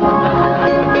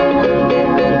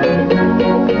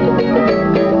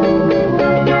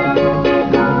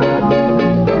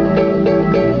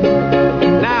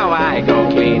 Now I go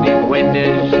cleaning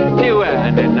windows to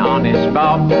earn an honest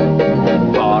bob.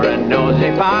 For a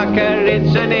nosy Parker,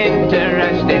 it's an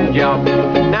interesting job.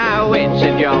 Now it's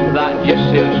a job that just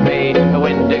suits me. A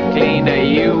window cleaner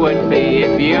you would be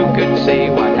if you could see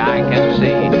what I can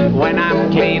see when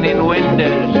I'm cleaning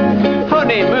windows.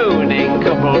 Honeymooning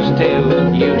couples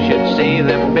too, you should see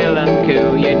them bill and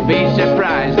coo. You'd be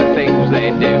surprised the things they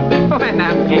do when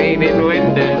I'm cleaning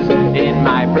windows. In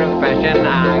my profession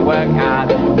I work hard,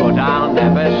 but I'll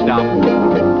never stop.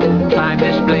 Climb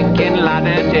this blinking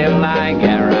ladder till I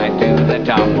get right to the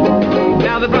top.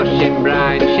 Now the blushing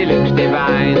bride, she looks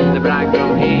divine. The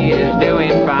bridegroom, he is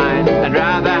doing fine. I'd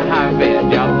rather have his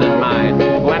job than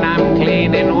mine. When I'm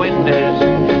cleaning windows,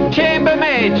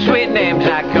 chambermaid, sweet names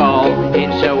I call.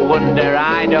 It's a wonder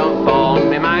I don't fall.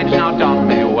 My mind's not on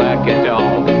me work at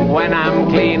all. When I'm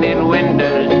cleaning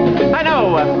windows, I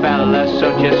know a fella's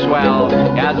such a swell.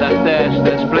 He has a thirst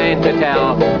that's plain to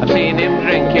tell. I've seen him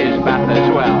drink his bath as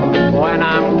well. When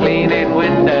I'm cleaning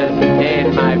windows,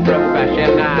 in my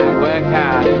profession I work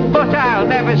hard, but I'll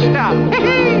never stop.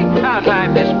 I'll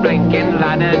climb this blinking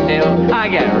ladder till I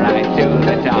get right to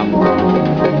the top.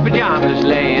 Pyjamas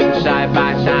laying side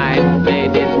by side,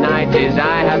 ladies' nighties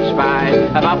I have spied.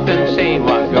 I've often seen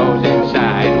what goes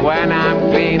inside when I'm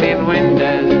cleaning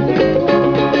windows.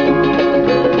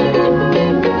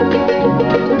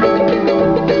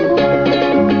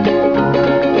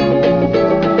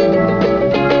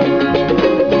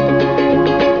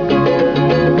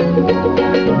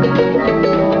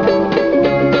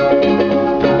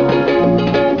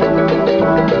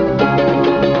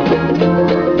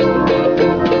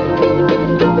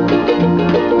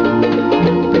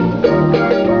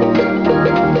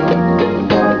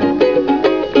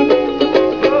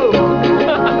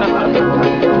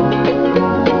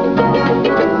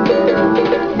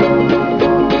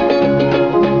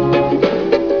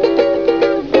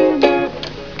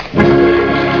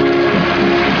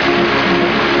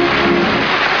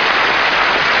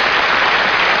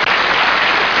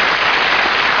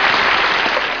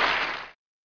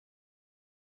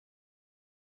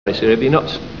 Sir, have you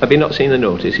not seen the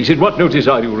notice? He said, what notice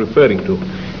are you referring to?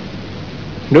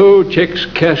 No checks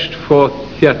cashed for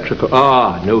theatrical.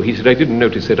 Ah, no, he said, I didn't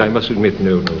notice that. I must admit,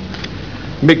 no.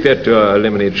 Make that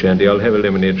lemonade shandy. I'll have a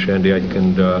lemonade shandy.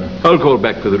 I'll call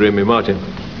back for the Remy Martin.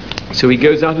 So he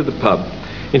goes out of the pub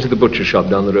into the butcher shop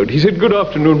down the road. He said, good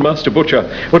afternoon, Master Butcher.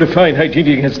 What a fine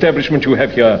hygienic establishment you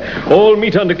have here. All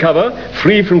meat under cover,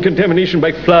 free from contamination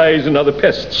by flies and other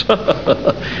pests.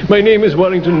 My name is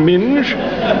Warrington Minge.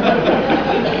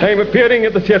 I am appearing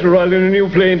at the Theatre Royal in a new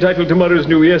play entitled Tomorrow's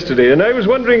New Yesterday, and I was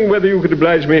wondering whether you could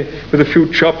oblige me with a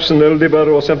few chops and a liver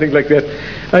or something like that.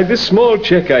 This small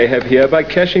cheque I have here, by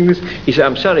cashing this... He said,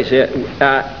 I'm sorry, sir.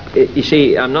 You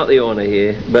see, I'm not the owner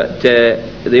here, but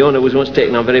the owner was once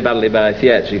taken on very badly by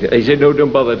theatrical. He said, no,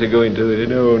 don't bother to go into it.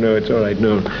 No, it's all right,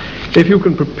 no. If you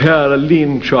can prepare a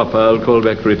lean chop, I'll call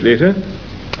back for it later.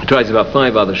 Tries about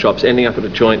 5 other shops, ending up at a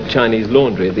Chinese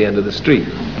laundry at the end of the street.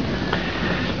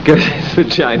 Goes into the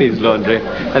Chinese laundry,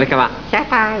 and they come out.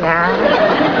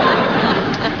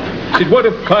 Said, what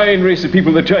a fine race of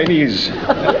people, the Chinese.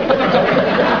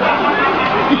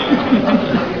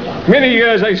 Many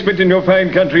years I spent in your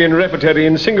fine country in repertory.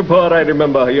 In Singapore, I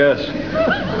remember, yes.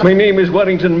 My name is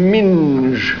Warrington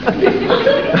Minge.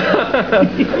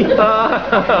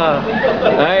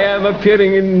 I am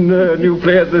appearing in a new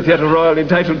play at the Theatre Royal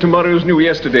entitled Tomorrow's New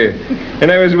Yesterday.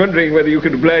 And I was wondering whether you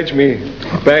could oblige me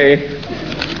by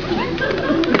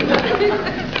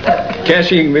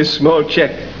cashing this small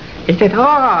cheque. He said,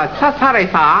 oh, so sorry,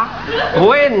 sir.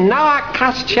 We never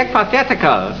cash check for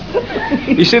theatricals.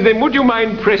 He said, then would you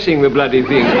mind pressing the bloody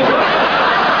thing?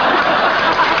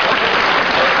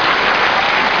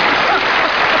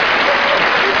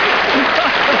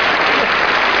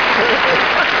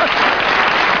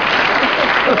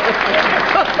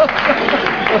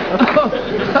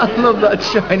 I love that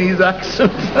Chinese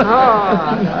accent.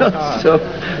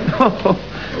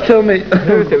 Tell me.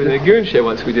 There was a goon show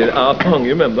once we did Arpong, you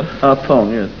remember?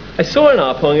 Arpong, yes. I saw an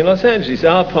Arpong in Los Angeles.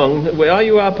 Arpong. Where are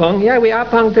you, Arpong? Yeah, we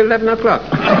Arpong till 11 o'clock.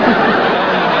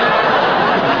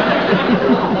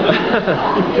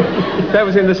 That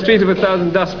was in the Street of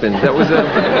 1,000 Dustbins. That was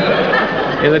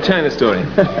in the China Story.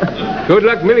 Good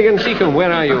luck, Milligan Seacombe.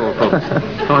 Where are you, folks?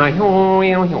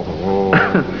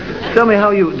 Tell me how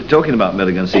you, talking about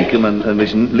Milligan Seacombe, and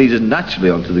which leads us naturally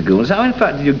onto the Goons, how in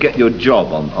fact did you get your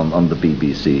job on the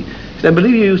BBC? I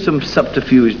believe you used some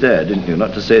subterfuge there, didn't you?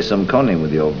 Not to say some conning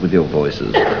with your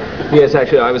voices. Yes,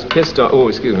 actually, I was pissed off. Oh,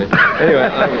 excuse me. Anyway,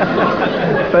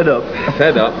 Fed up.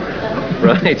 Fed up,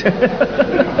 right.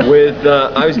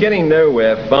 I was getting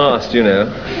nowhere fast, you know.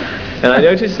 And I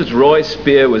noticed that Roy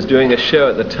Spear was doing a show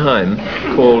at the time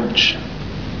called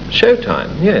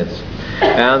Showtime, yes.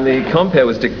 And the compere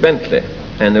was Dick Bentley,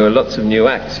 and there were lots of new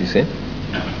acts, you see.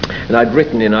 And I'd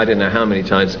written in I don't know how many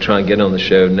times to try and get on the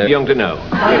show. No, young to know.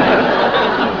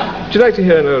 Would you like to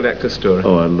hear an old actor story?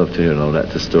 Oh, I'd love to hear an old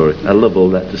actor story. I love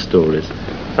old actor stories.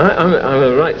 I'm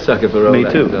a right sucker for old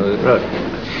actors. Me too. Right.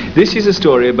 This is a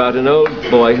story about an old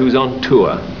boy who's on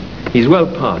tour. He's well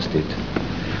past it.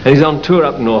 And he's on tour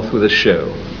up north with a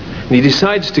show. And he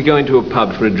decides to go into a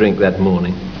pub for a drink that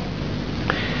morning.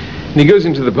 And he goes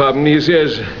into the pub and he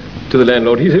says to the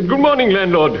landlord, he said, "Good morning,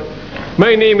 landlord.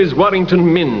 My name is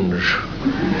Warrington Minge.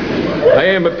 I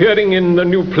am appearing in the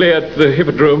new play at the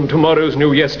Hippodrome, Tomorrow's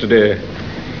New Yesterday.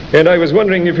 And I was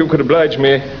wondering if you could oblige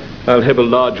me. I'll have a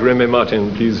large Remy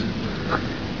Martin, please,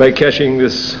 by cashing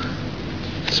this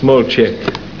small check."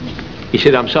 He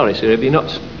said, "I'm sorry, sir, have you not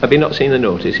seen the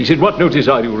notice?" He said, "What notice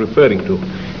are you referring to?"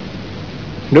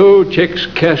 "No checks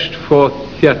cashed for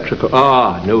theatrical."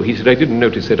 "Ah, no," he said, "I didn't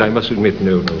notice that, I must admit,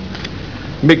 no.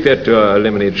 Make that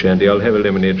lemonade shandy. I'll have a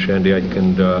lemonade shandy,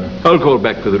 and I'll call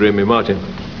back for the Remy Martin."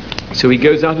 So he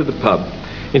goes out of the pub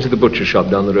into the butcher shop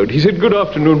down the road. He said, "Good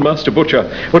afternoon, Master Butcher.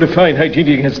 What a fine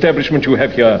hygienic establishment you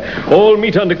have here. All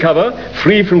meat under cover,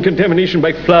 free from contamination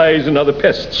by flies and other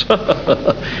pests.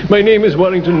 My name is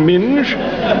Warrington Minge.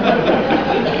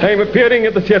 I am appearing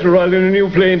at the Theatre Royal in a new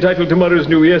play entitled Tomorrow's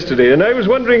New Yesterday, and I was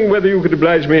wondering whether you could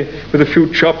oblige me with a few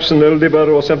chops and a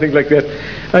liver or something like that.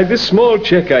 This small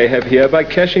check I have here, by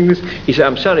cashing this..." He said,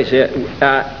 "I'm sorry, sir.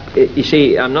 You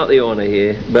see, I'm not the owner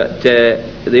here, but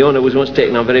the owner was once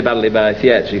taken on very badly by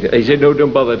theatrical..." He said, "No,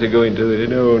 don't bother to go into it.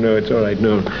 No, it's all right,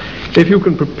 no. If you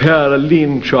can prepare a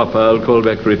lean chop, I'll call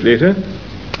back for it later."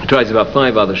 He tries about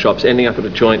 5 other shops, ending up at a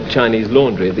Chinese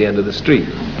laundry at the end of the street.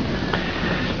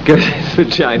 Goes into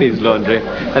the Chinese laundry,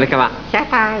 and they come out, "He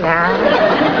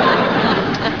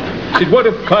said, "What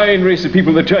a fine race of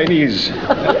people, the Chinese.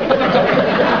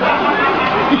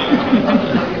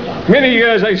 Many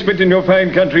years I spent in your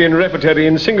fine country in repertory.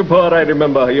 In Singapore, I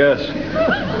remember, yes.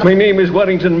 My name is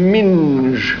Warrington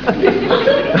Minge.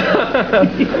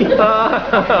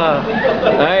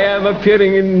 I am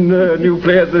appearing in a new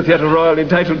play at the Theatre Royal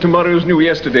entitled Tomorrow's New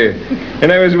Yesterday.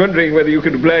 And I was wondering whether you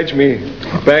could oblige me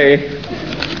by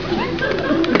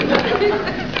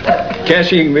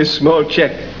cashing this small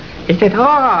check." He said,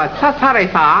 "Oh, so sorry,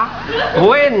 sir.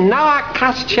 We never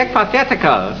cash check for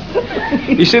theatricals."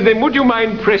 He said, "Then would you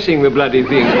mind pressing the bloody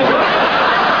thing?"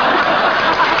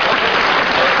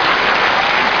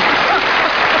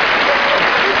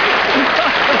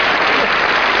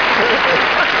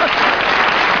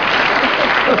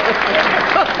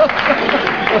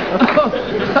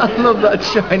 I love that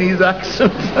Chinese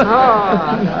accent.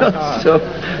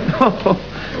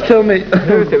 Tell me.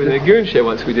 There was a goon show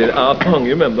once we did at Arpong,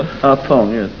 you remember?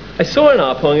 Arpong, yes. I saw an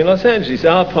Arpong in Los Angeles.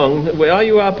 Arpong, where are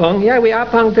you, Arpong? "Yeah, we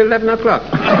Arpong till 11 o'clock.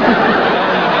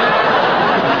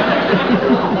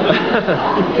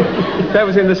 That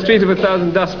was in the Street of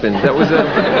 1,000 Dustbins. That was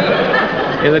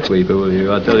in the sweeper, will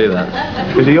you? I'll tell you that.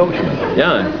 Is he Yorkshireman?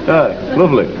 Yeah. Ah,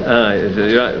 lovely.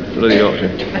 You're right, bloody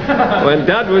Yorkshire. When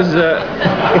Dad was...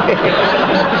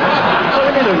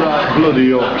 Bloody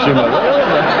Yorkshireman.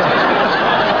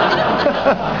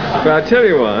 But I'll tell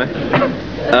you why.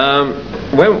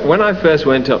 When I first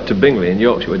went up to Bingley in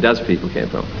Yorkshire, where Dad's people came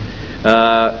from,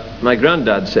 my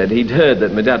granddad said he'd heard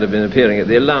that my dad had been appearing at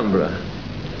the Alhambra.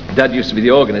 Dad used to be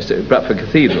the organist at Bradford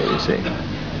Cathedral, you see.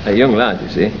 A young lad, you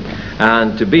see.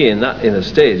 And to be in a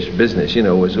stage business, you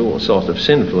know, was all sort of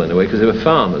sinful in a way, because they were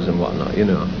farmers and whatnot, you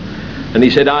know. And he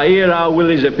said, "I hear our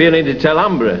Willie's appearing at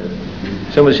Alhambra."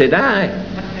 Someone said, "Aye."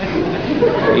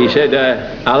 He said,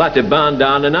 "I'll have to burn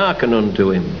down an Arcan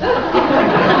unto him."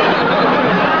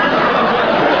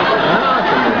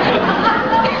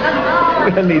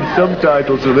 I need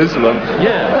subtitles for this one.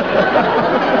 Yeah.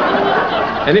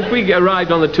 And if we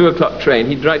arrived on the 2 o'clock train,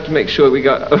 he'd like to make sure we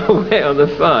got away on the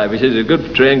 5. He says, "A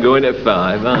good train going at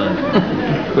 5, aren't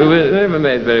it?" We were never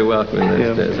made very welcoming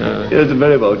those days. It was a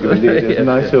very welcoming day. It's a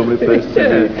nice homely place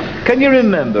to be. Can you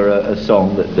remember a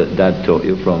song that Dad taught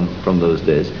you from those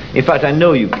days? In fact, I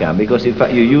know you can, because in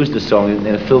fact you used a song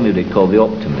in a film you did called The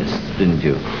Optimist, didn't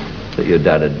you? That your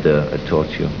dad had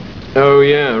taught you. Oh,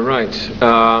 yeah, right.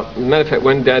 Matter of fact,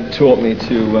 when Dad taught me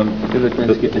to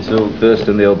get this old Burst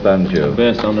on the old banjo.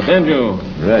 Burst on the banjo.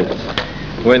 Right.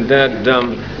 When Dad,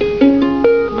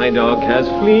 my dog has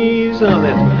fleas. Oh,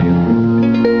 that's right.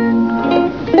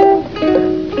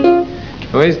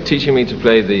 When he was teaching me to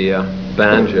play the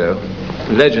banjo,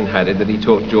 legend had it that he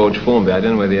taught George Formby. I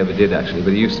don't know whether he ever did, actually,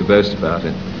 but he used to boast about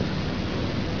it.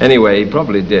 Anyway, he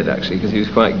probably did, actually, because he was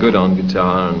quite good on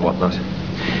guitar and whatnot.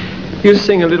 He used to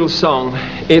sing a little song.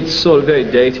 It's sort of very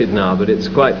dated now, but it's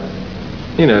quite,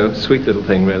 you know, sweet little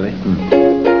thing, really.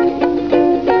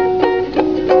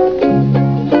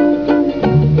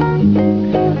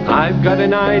 I've got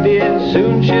an idea,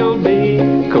 soon she'll be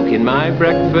cooking my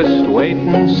breakfast, wait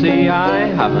and see. I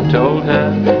haven't told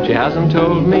her, she hasn't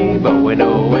told me, but we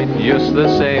know it just the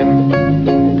same.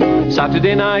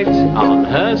 Saturday night on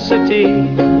her city,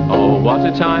 oh what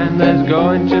a time there's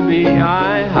going to be.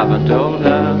 I haven't told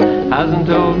her, hasn't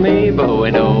told me, but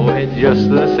we know it just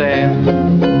the same.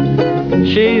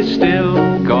 she still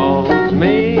calls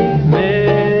me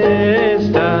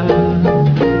mister.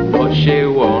 But she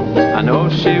won't, I know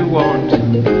she won't,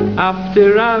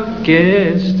 after I've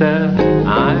kissed her.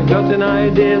 I've got an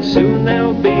idea, soon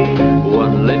there'll be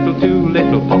one little, two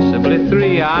little, possibly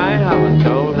three. I haven't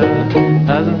told her,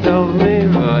 hasn't told me, oh,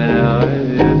 no.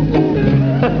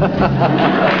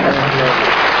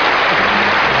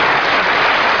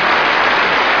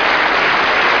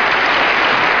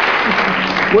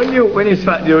 When you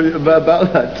sat,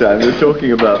 about that time, you were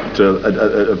talking about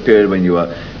a period when you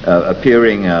were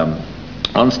appearing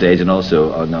on stage and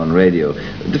also on radio.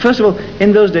 First of all,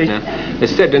 in those days, They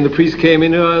said, and the priest came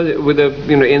in with a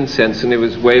incense, and he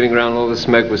was waving around, all the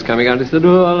smoke was coming out. He said, and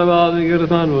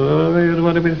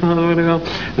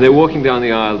they're walking down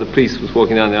the aisle. The priest was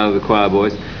walking down the aisle with the choir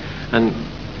boys, and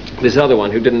this other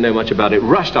one, who didn't know much about it,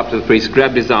 rushed up to the priest,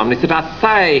 grabbed his arm, and he said, I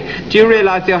say, do you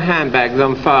realize your handbag's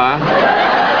on fire?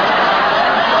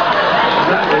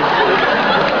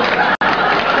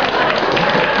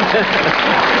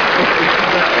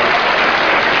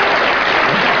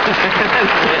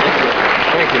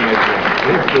 Thank you, Major.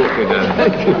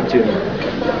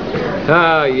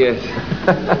 Ah, yes.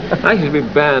 I should be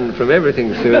banned from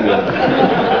everything soon.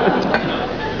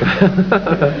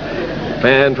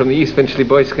 Banned from the East Finchley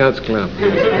Boy Scouts Club.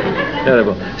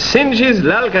 Terrible. Singe's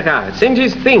lalkaka.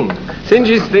 Singe's thing.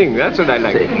 Singe's thing. That's what I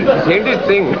like. Singe's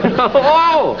thing.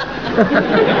 Oh!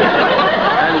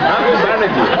 And Babu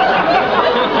Banerjee.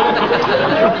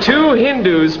 Two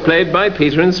Hindus played by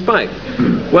Peter and Spike.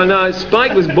 Well, now,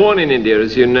 Spike was born in India,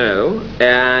 as you know,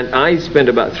 and I spent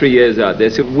about 3 years out there,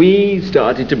 so we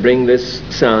started to bring this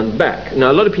sound back.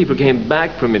 Now, a lot of people came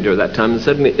back from India at that time and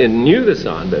suddenly knew the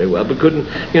sound very well, but couldn't,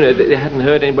 they hadn't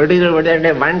heard anybody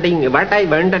wanting, what I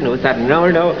want to know, sir,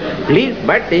 no, please,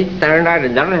 but it's turned out, so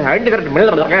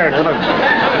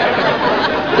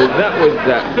that was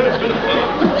that.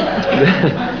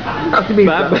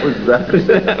 that was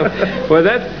that. Well,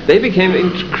 they became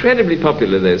incredibly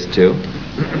popular, those two.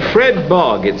 Fred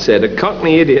Bogg, it said, a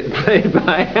Cockney idiot played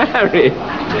by Harry.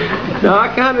 Now, I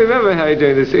can't remember Harry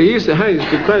doing this. Harry used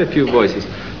to do quite a few voices.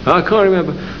 I can't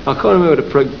remember the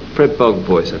Fred Bogg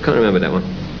voice. I can't remember that one.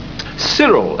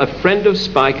 Cyril, a friend of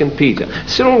Spike and Peter.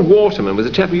 Cyril Waterman was a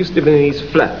chap who used to live in these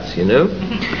flats,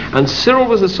 And Cyril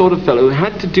was the sort of fellow who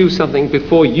had to do something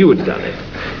before you had done it.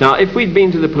 Now, if we'd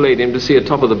been to the Palladium to see a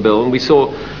top of the bill, and we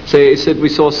saw Sid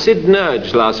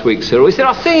Nerge last week, Cyril. He said,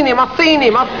 I've seen him. So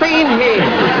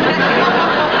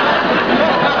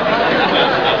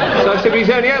I said, he's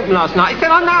only open last night. He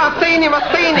said, oh no, I've seen him.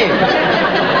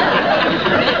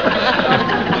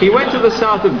 He went to the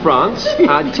south of France.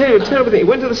 I tell you a terrible thing. He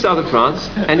went to the south of France,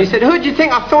 and he said, who do you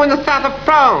think I saw in the south of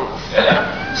France?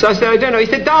 So I said, I don't know. He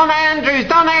said, Don Andrews.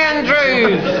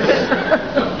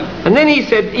 And then he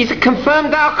said, he's a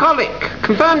confirmed alcoholic.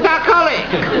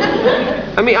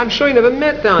 I mean, I'm sure he never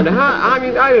met Don. I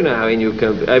don't know how he knew.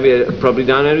 Probably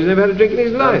Don Andrews never had a drink in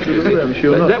his life. I'm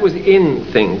sure not. That was in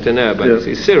thing to know about. You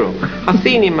see, Cyril. I've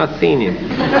seen him.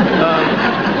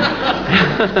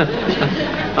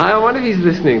 I wonder if he's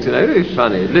listening tonight. It would be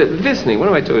funny. Listening. What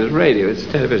am I talking? It's radio. It's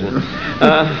television.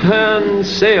 Hearn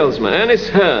salesman. Ernest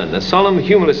Hearn, a solemn,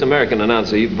 humorless American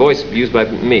announcer. Voice used by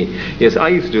me. Yes, I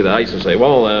used to do that. I used to say,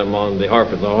 well, on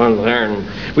behalf of the Hearn.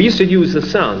 We used to use the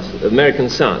sounds, American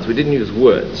sounds. We didn't use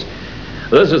words.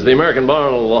 This is the American bar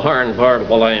of the Hearn part of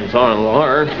the lane, Hearn,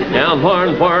 and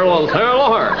Hearn part of the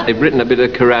Hearn. They've written a bit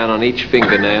of Quran on each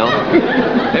fingernail.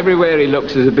 Everywhere he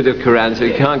looks there's a bit of Quran, so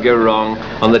he can't go wrong.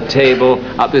 On the table,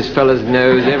 up this fella's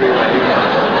nose, everywhere.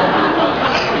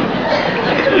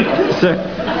 So,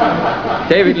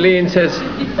 David Lean says,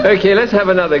 okay, let's have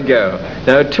another go.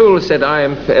 Now, Toole said, I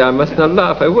must not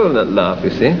laugh, I will not laugh, you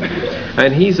see.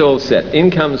 And he's all set.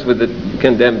 In comes with the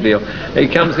condemned deal. He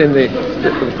comes in the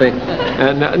thing.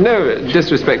 And no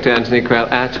disrespect to Anthony Quayle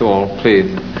at all, please.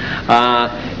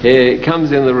 He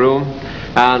comes in the room,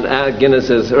 and Guinness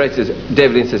says,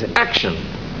 David Lean says, action.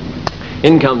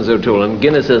 In comes O'Toole, and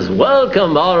Guinness says,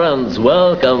 welcome, Orans,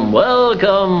 welcome.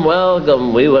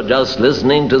 We were just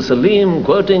listening to Salim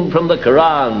quoting from the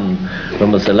Quran,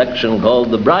 from a selection called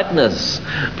The Brightness.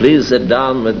 Please sit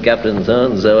down with Captain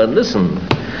so-and-so and listen.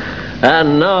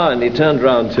 And now, and he turned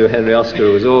round to Henry Oscar,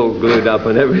 who was all glued up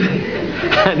and everything,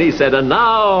 and he said, and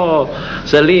now,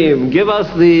 Salim, give us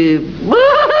the...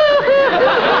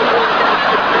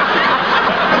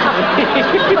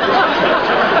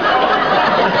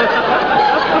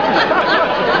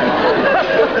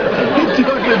 He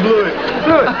totally blew it.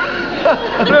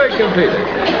 Blew it completely.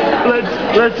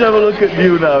 Let's have a look at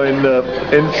you now in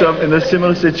a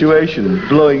similar situation,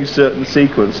 blowing certain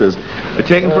sequences. We're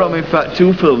taken from, in fact,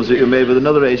 two films that you made with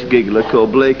another ace giggler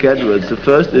called Blake Edwards. The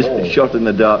first is Shot in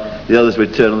the Dark, the other is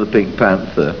Return of the Pink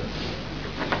Panther.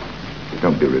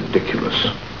 Don't be ridiculous.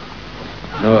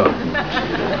 No.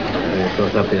 It's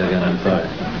not up here again, I'm sorry.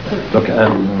 Look,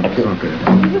 Okay.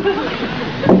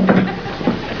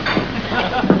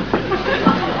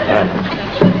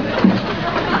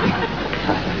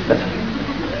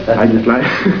 I just like...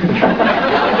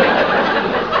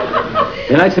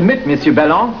 And I submit, Monsieur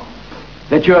Ballon,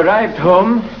 that you arrived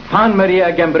home, found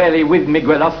Maria Gambrelli with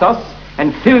Miguel Ostos,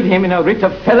 and filled him in a writ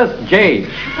of fellas jade.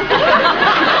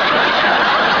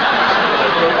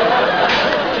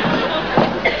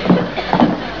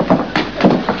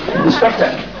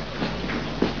 Inspector!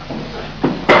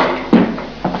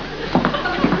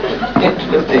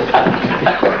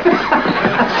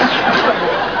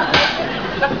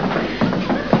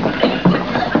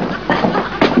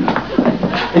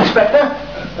 Inspector?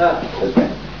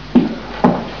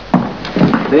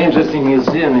 the interesting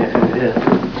museum here.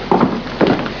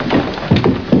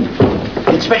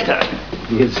 Inspector!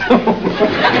 Yes.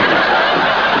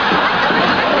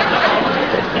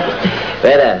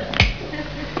 Better.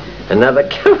 Another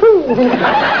coo.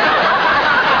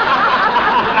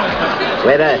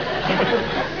 Better.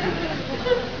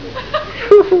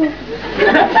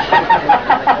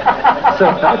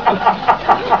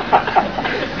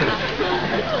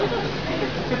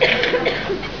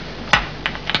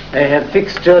 I have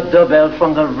fixed your doorbell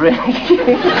from the rack.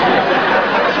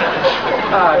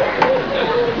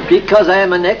 Because I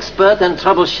am an expert and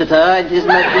troubleshooter, it is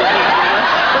my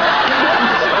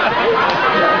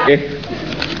business.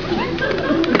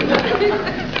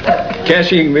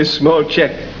 Cashing this small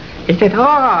check. He said,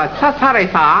 oh, so sorry,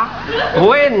 sir.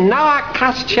 We now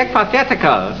cash check for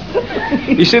theatricals.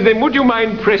 He said, then would you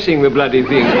mind pressing the bloody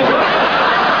thing?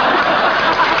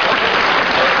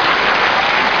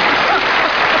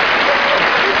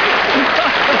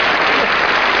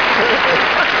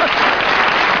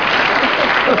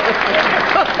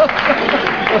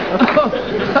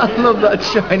 I love that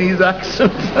Chinese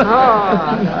accent.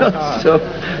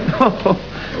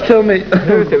 Tell me.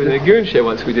 There was a goon show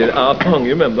once we did, Pong,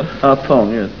 you remember?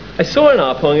 Pong, yes. I saw an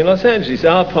Pong in Los Angeles.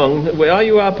 Pong, where are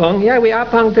you, Pong? Yeah, we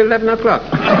Pong till 11 o'clock.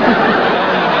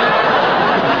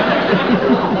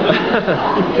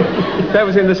 That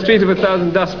was in the Street of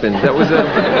 1,000 Dustbins. That was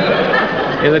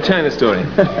in the China Story.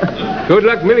 Good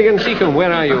luck, Milligan Seacombe.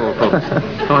 Where are you, folks?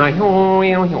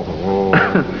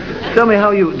 Tell me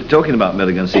how you, talking about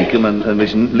Milligan Seacombe, and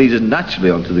which leads us naturally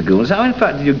onto the Goons, how in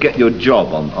fact did you get your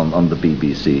job on the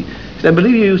BBC? I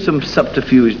believe you used some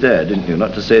subterfuge there, didn't you?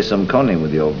 Not to say some conning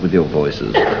with your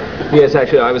voices. Yes,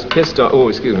 actually, I was pissed off. Oh,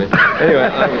 excuse me. Anyway,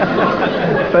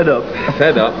 Fed up.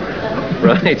 Fed up,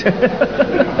 right.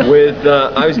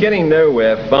 I was getting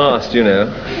nowhere fast, you know.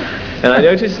 And I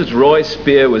noticed that Roy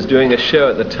Spear was doing a show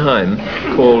at the time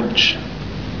called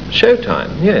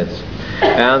Showtime, yes.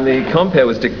 And the compere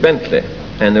was Dick Bentley,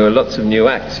 and there were lots of new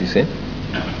acts, you see.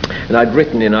 And I'd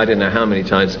written in, I don't know how many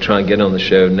times, to try and get on the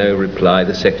show. No reply.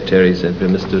 The secretary said,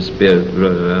 Mr. Spear, blah,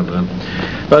 blah, blah.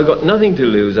 But I've got nothing to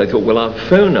lose. I thought, well, I'll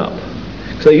phone up.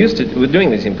 So I was doing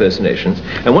these impersonations,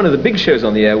 and one of the big shows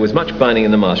on the air was Much Binding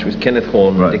in the Marsh. It was Kenneth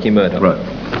Horne and Dickie Murdoch. Right.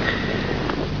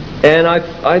 And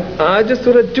I just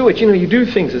thought I'd do it. You know, you do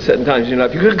things at certain times in your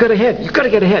life. You've got to get ahead. You've got to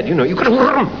get ahead. You know, you've got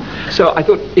to... So I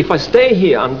thought, if I stay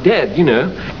here, I'm dead, you know.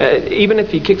 Even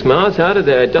if he kicks my ass out of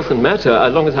there, it doesn't matter,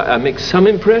 as long as I make some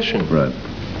impression. Right.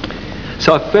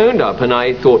 So I phoned up, and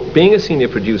I thought, being a senior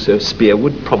producer, Spear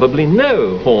would probably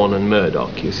know Horne and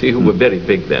Murdoch, you see, who were very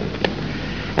big then.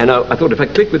 And I thought, if I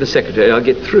click with the secretary, I'll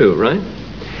get through, right?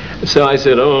 So I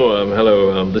said,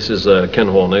 hello, this is Ken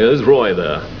Horne. There's Roy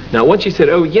there. Now, once she said,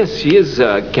 oh, yes, she is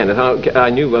Kenneth, I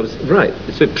knew I was right.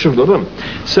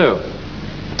 So,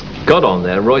 got on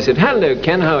there. Roy said, hello,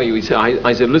 Ken, how are you? He said,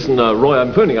 I said, listen, Roy,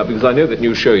 I'm phoning up because I know that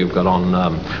new show you've got on,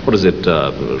 what is it,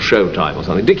 Showtime or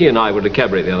something. Dickie and I were at a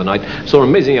cabaret the other night, saw an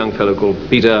amazing young fellow called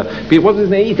Peter, what was his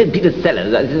name? He said Peter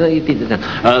Sellers.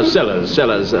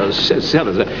 Sellers.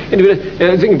 Anyway,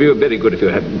 I think it'd be very good if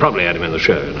you probably had him in the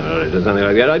show, you know, or something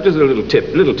like that. Just a little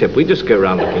tip. We just go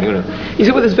around looking, you know. He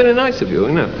said, well, that's very nice of you,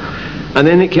 you know. And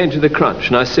then it came to the crunch,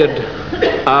 and I said,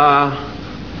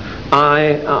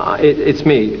 it's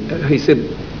me. He said,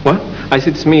 what? I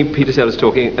said, it's me, Peter Sellers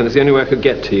talking, and it's the only way I could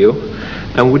get to you.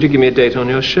 And would you give me a date on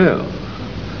your show?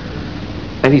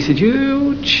 And he said,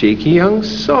 you cheeky young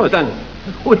sod.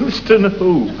 Winston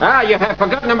who? You have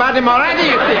forgotten about him already,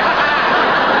 you see.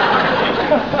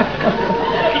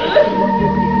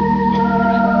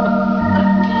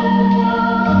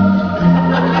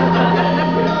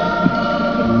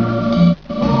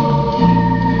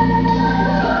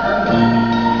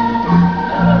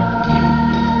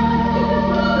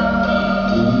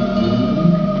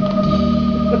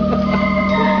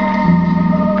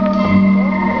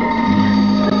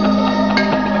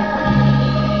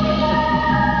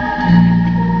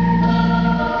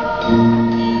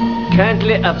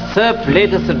 highly observed,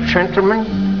 ladies and gentlemen,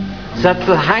 that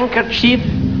the handkerchief,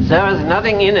 there is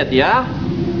nothing in it, yeah?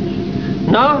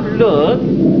 Now look.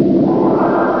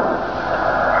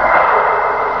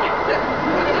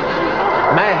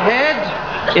 My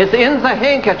head is in the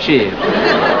handkerchief.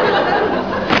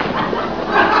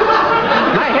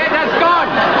 My head has gone.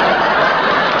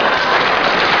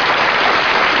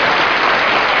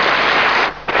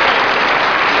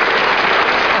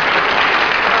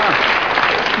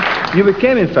 You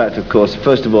became, in fact, of course,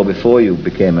 first of all, before you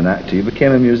became an actor, you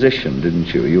became a musician,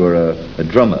 didn't you? You were a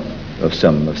drummer of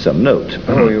some note.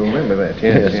 Oh, you remember that?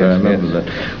 Yes, I remember that.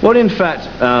 What, in fact,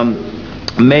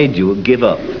 made you give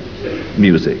up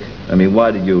music? I mean,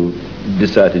 why did you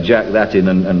decide to jack that in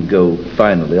and go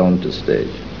finally onto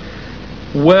stage?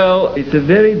 Well, it's a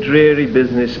very dreary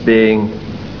business being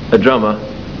a drummer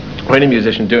or any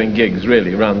musician doing gigs,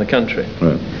 really, around the country.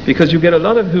 Right. Because you get a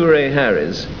lot of hooray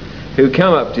harrys who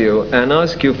come up to you and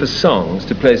ask you for songs,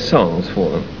 to play songs for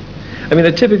them. I mean,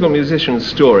 a typical musician's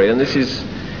story, and this is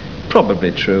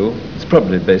probably true, it's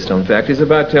probably based on fact, is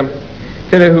about a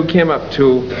fellow who came up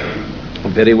to a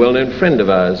very well-known friend of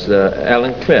ours,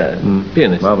 Alan Clare,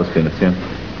 pianist. Marvelous pianist, yeah.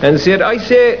 And said, I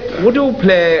say, would you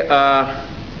play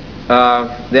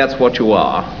That's What You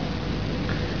Are?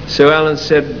 So Alan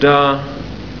said,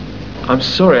 I'm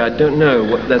sorry, I don't know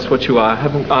what That's What You Are.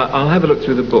 I'll have a look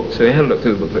through the book. So he had a look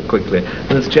through the book very quickly.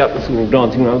 And this chap was sort of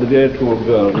dancing around with a very tall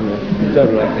girl, you know,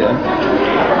 down like that.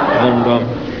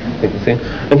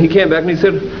 And he came back and he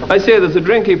said, I say, there's a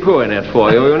drinky poo in it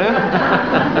for you, you know?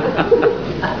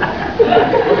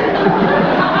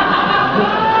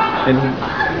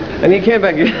 and he came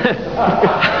back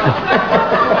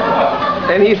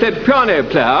and he said, piano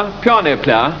player.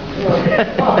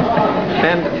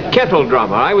 And kettle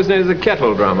drummer. I was known as a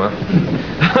kettle drummer.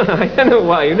 I don't know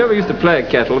why. You never used to play a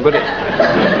kettle, but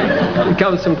it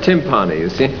comes from timpani, you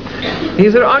see. He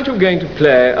said, aren't you going to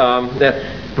play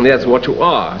That's What You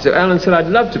Are? So Alan said, I'd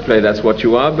love to play That's What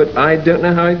You Are, but I don't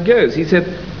know how it goes. He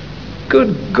said,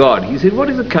 good God. He said, what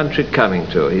is the country coming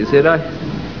to? He said, I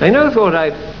never thought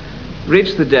I'd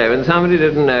reach the day when somebody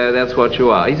didn't know That's What You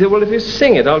Are. He said, well, if you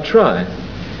sing it, I'll try.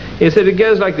 He said, it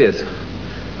goes like this.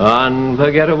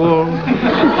 Unforgettable.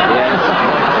 Yes.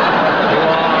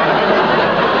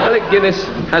 Alec Guinness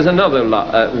has another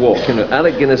walk, you know.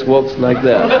 Alec Guinness walks like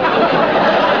that.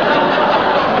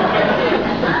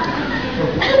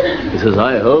 He says,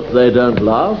 I hope they don't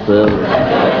laugh.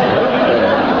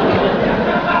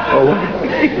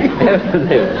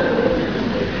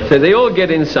 So they all get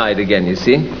inside again, you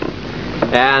see.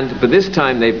 But this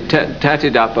time they've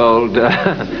tatted up old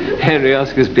Henry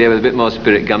Oscar's beer with a bit more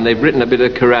spirit gum. They've written a bit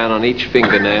of Quran on each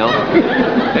fingernail.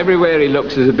 Everywhere he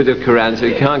looks there's a bit of Quran, so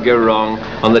he can't go wrong.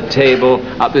 On the table,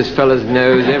 up this fella's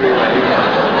nose, everywhere.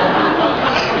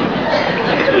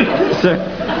 So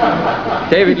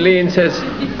David Lean says,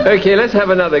 okay, let's have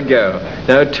another go.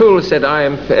 Now Toole said, I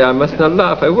must not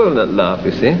laugh, I will not laugh,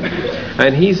 you see.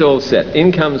 And he's all set.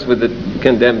 In comes with the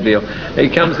condemned veal. He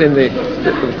comes in the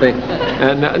thing.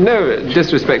 And no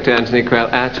disrespect to Anthony Quayle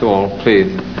at all, please.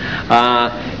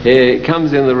 He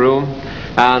comes in the room,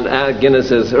 and Guinness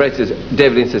says,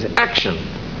 David Lean says, action.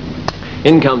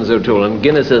 In comes O'Toole, and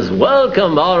Guinness says,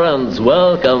 welcome, Orans,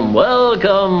 welcome,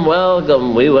 welcome,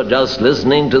 welcome. We were just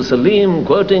listening to Salim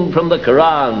quoting from the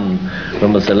Quran,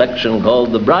 from a selection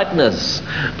called The Brightness.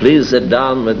 Please sit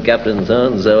down with Captain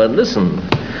so-and-so and listen.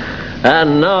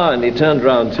 And now, and he turned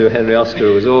round to Henry Oscar,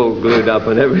 who was all glued up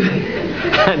and everything,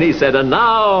 and he said, and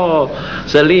now,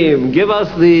 Salim, give us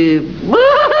the...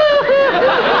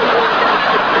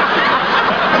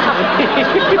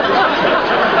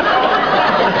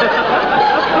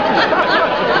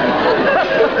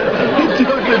 He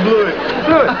totally blew it.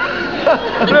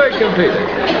 Blew it completely.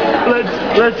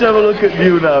 Let's have a look at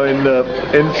you now in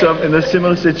a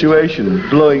similar situation,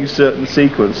 blowing certain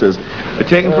sequences.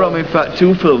 Taken from, in fact,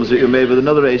 two films that you made with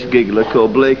another ace giggler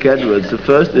called Blake Edwards. The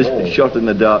first is Shot in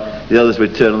the Dark, the other is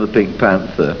Return of the Pink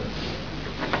Panther.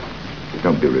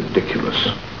 Don't be ridiculous.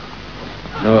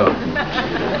 No.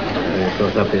 It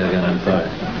goes up here again, I'm sorry.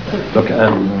 Look,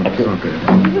 okay.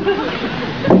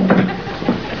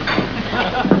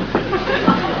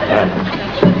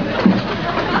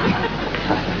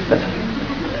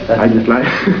 I just like...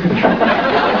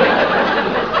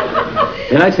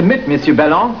 Then I submit, Monsieur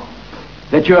Ballon,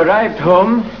 that you arrived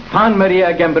home, found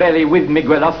Maria Gambrelli with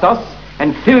Miguel Ostos,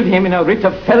 and filled him in a writ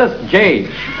of fellas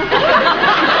jade.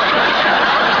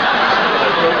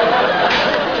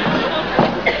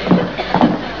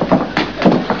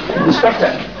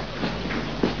 Inspector.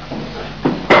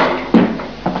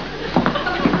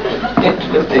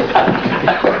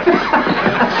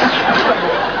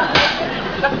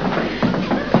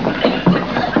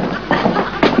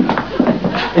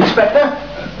 Inspector?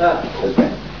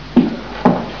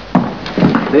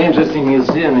 Very interesting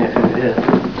museum if you're here.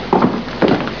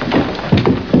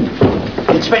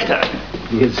 Inspector!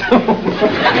 Yes.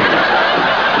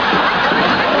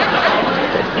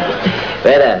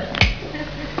 Better.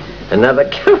 Another.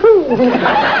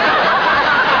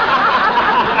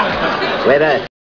 Waiter.